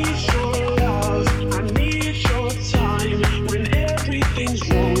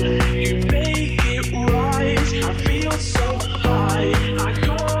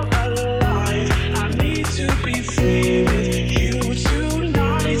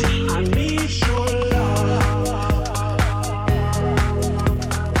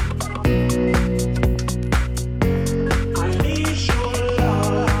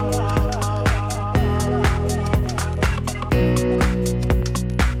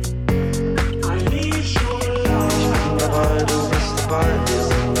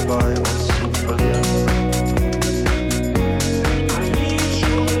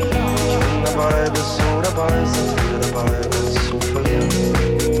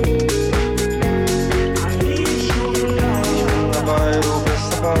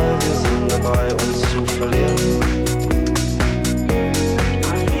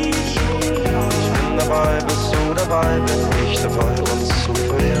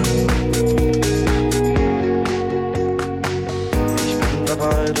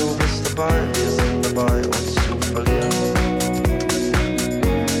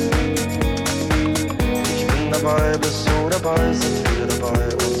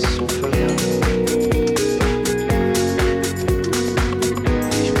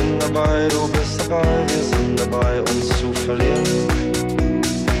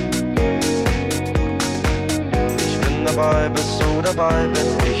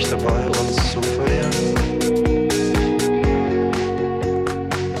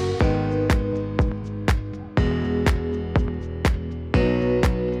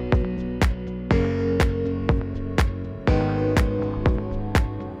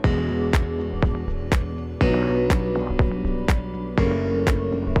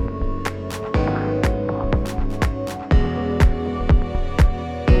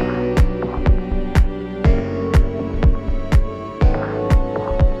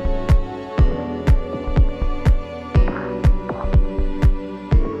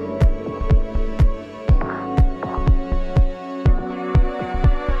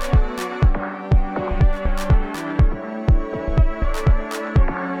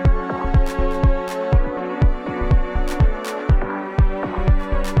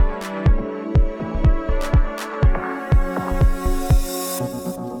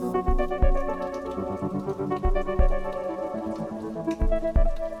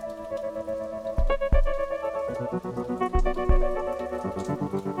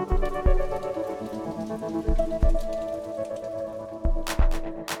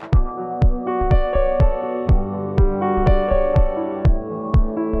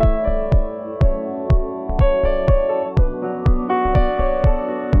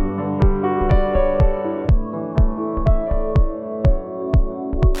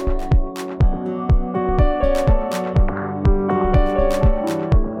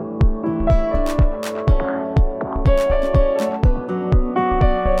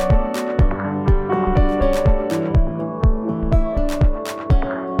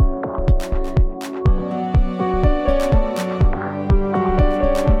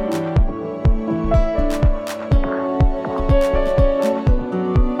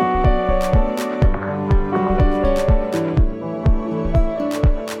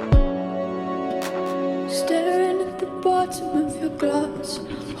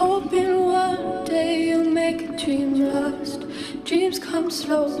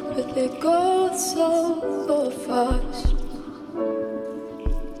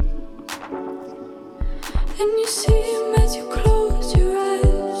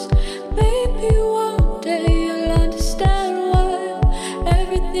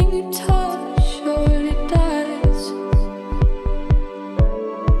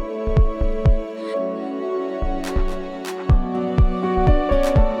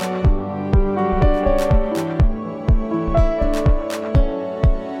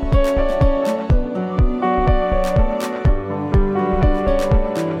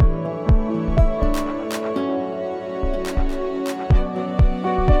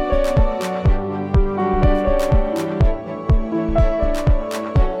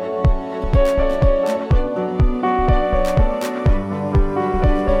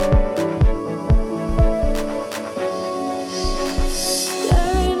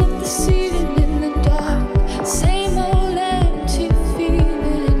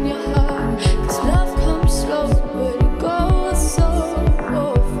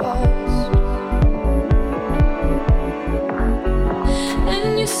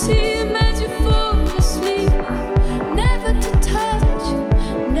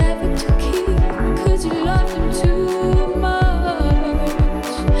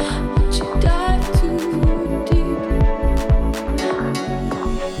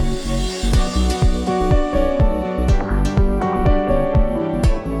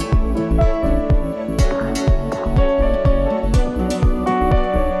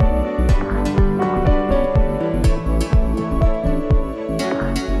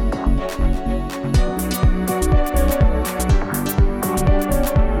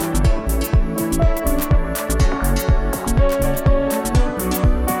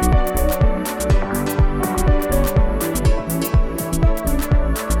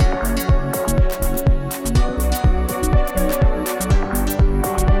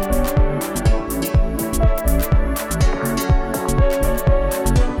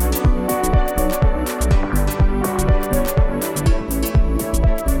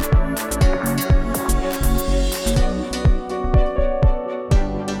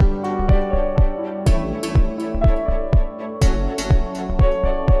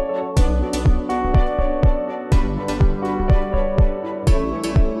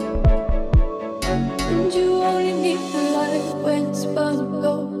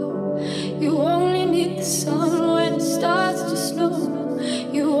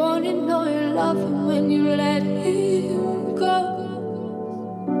 love him when you let him go.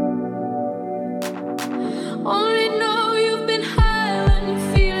 Only know you've been high when you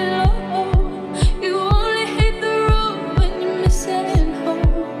feel low. You only hit the road when you're missing home.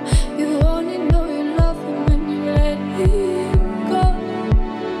 You only know you love him when you let him go.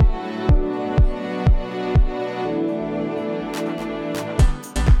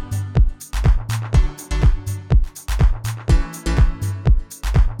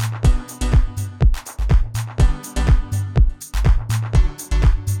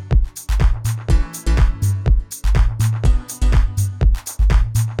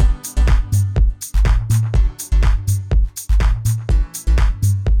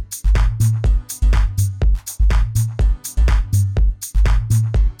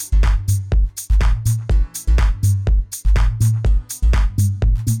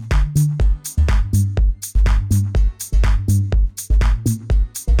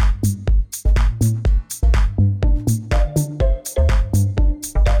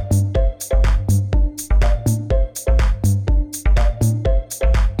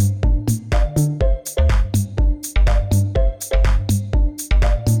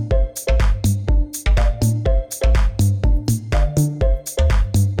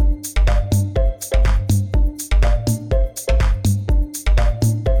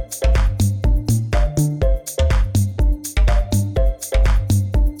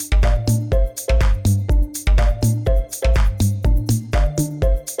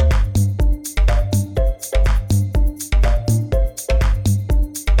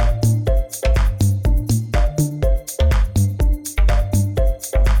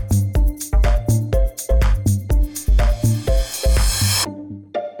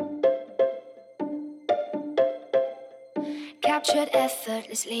 Captured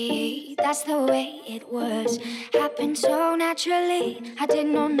effortlessly, that's the way it was. Happened so naturally, I did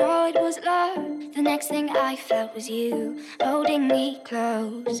not know it was love. The next thing I felt was you, holding me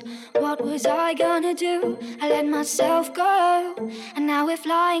close. What was I gonna do? I let myself go, and now we're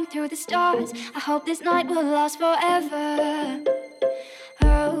flying through the stars. I hope this night will last forever.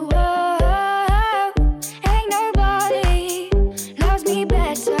 Oh, oh, oh, ain't nobody loves me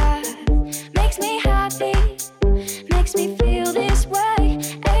better, makes me happy, makes me feel this way.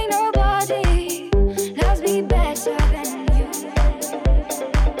 Ain't nobody loves me better than you.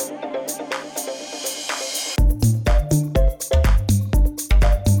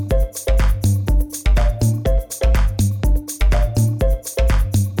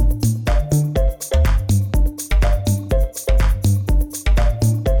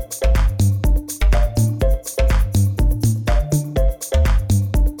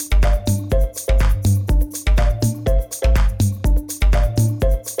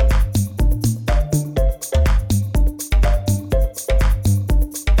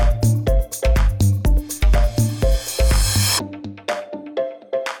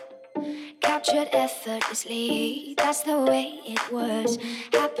 Effortlessly, that's the way it was.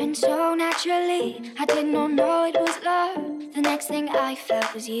 Happened so naturally, I did not know it was love. The next thing I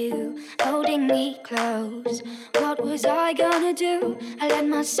felt was you, holding me close. What was I gonna do? I let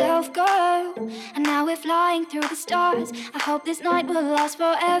myself go, and now we're flying through the stars. I hope this night will last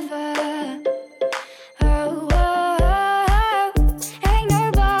forever. Oh, oh, oh, ain't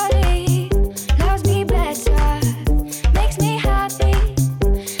nobody loves me better, makes me happy,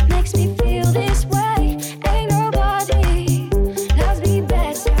 makes me feel this way. Ain't nobody loves me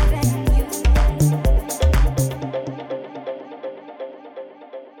better than you.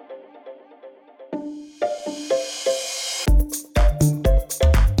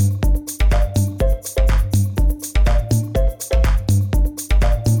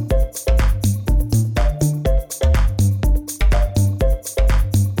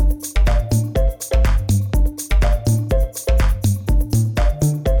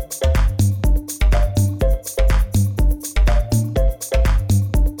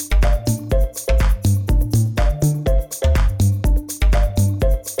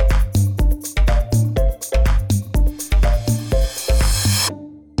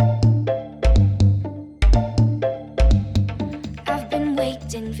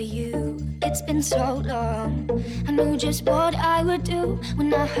 So long, I knew just what I would do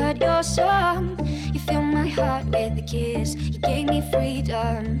when I heard your song. You filled my heart with a kiss, you gave me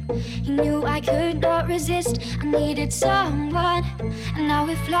freedom. You knew I could not resist, I needed someone. And now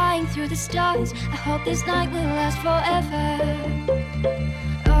we're flying through the stars. I hope this night will last forever.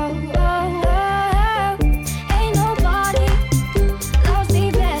 Oh, oh, oh, ain't nobody loves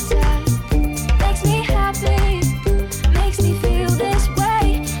me better, makes me happy, makes me feel this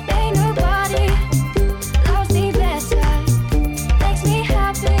way. Ain't nobody loves me better, makes me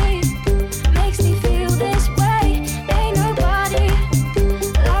happy,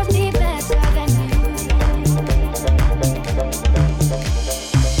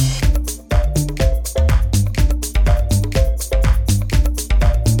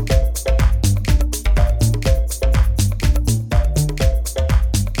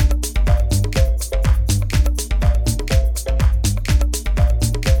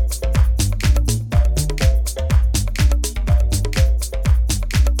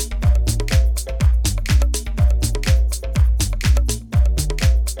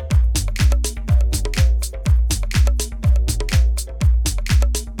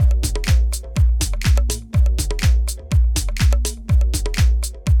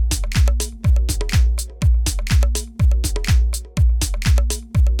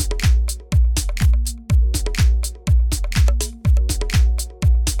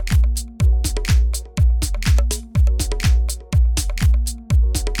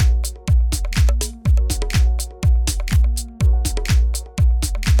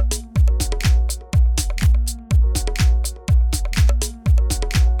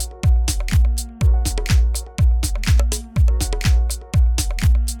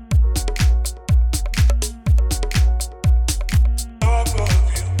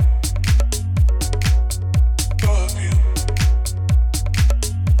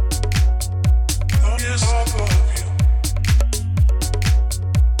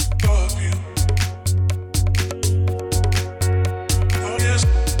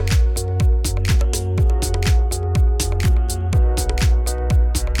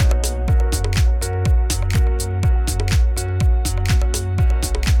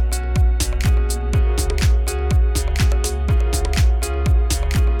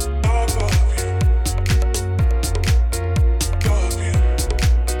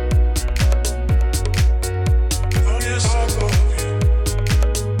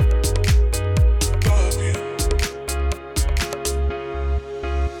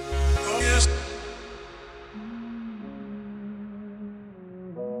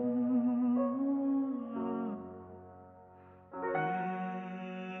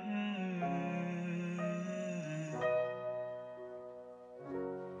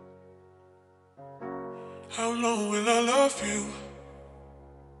 How long will I love you?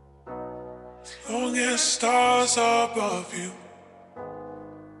 As long as stars are above you,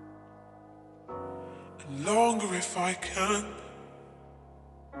 and longer if I can.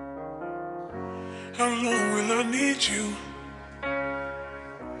 How long will I need you?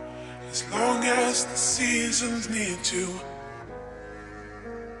 As long as the seasons need to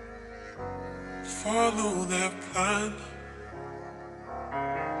follow their plan.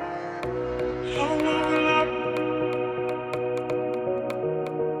 How long will I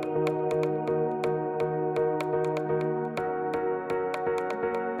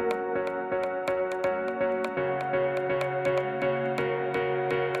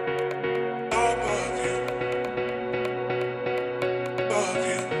above you, above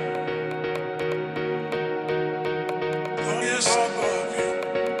you, long as above you,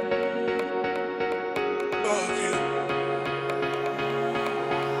 above you,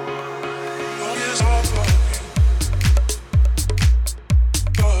 long as above you,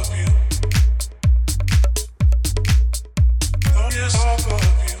 above you, long as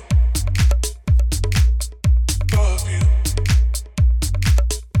above you, above you,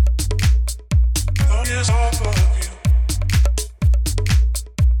 long as above you,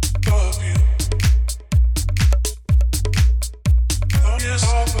 above you, long as above you, above you, long as above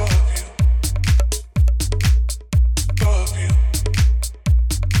you,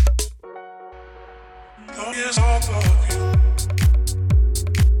 above you, long as above you, above you, long as above you,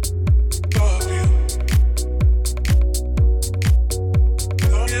 above you,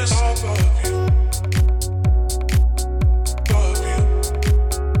 long as above you,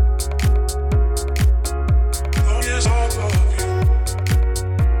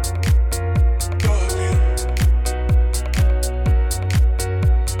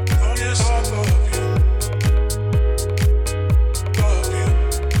 above you,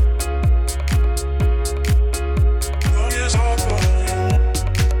 long as above you, above you,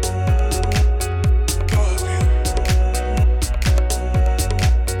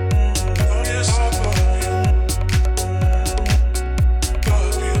 long as above you,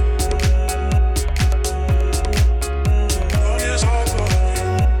 above you, long as above you,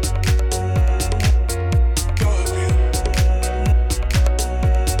 above you,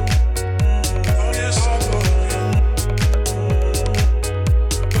 long as above you,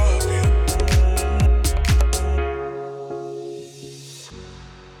 above you.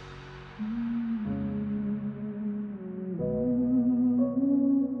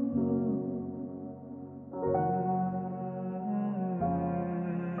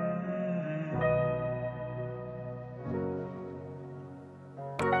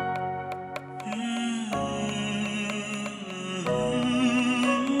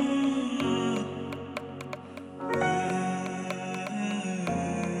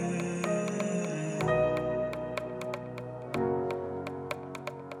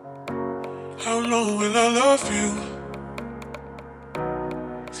 How long will I love you?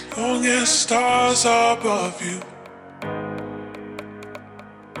 As long as stars are above you,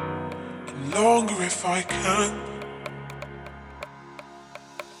 and longer if I can.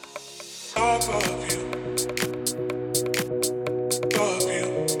 Above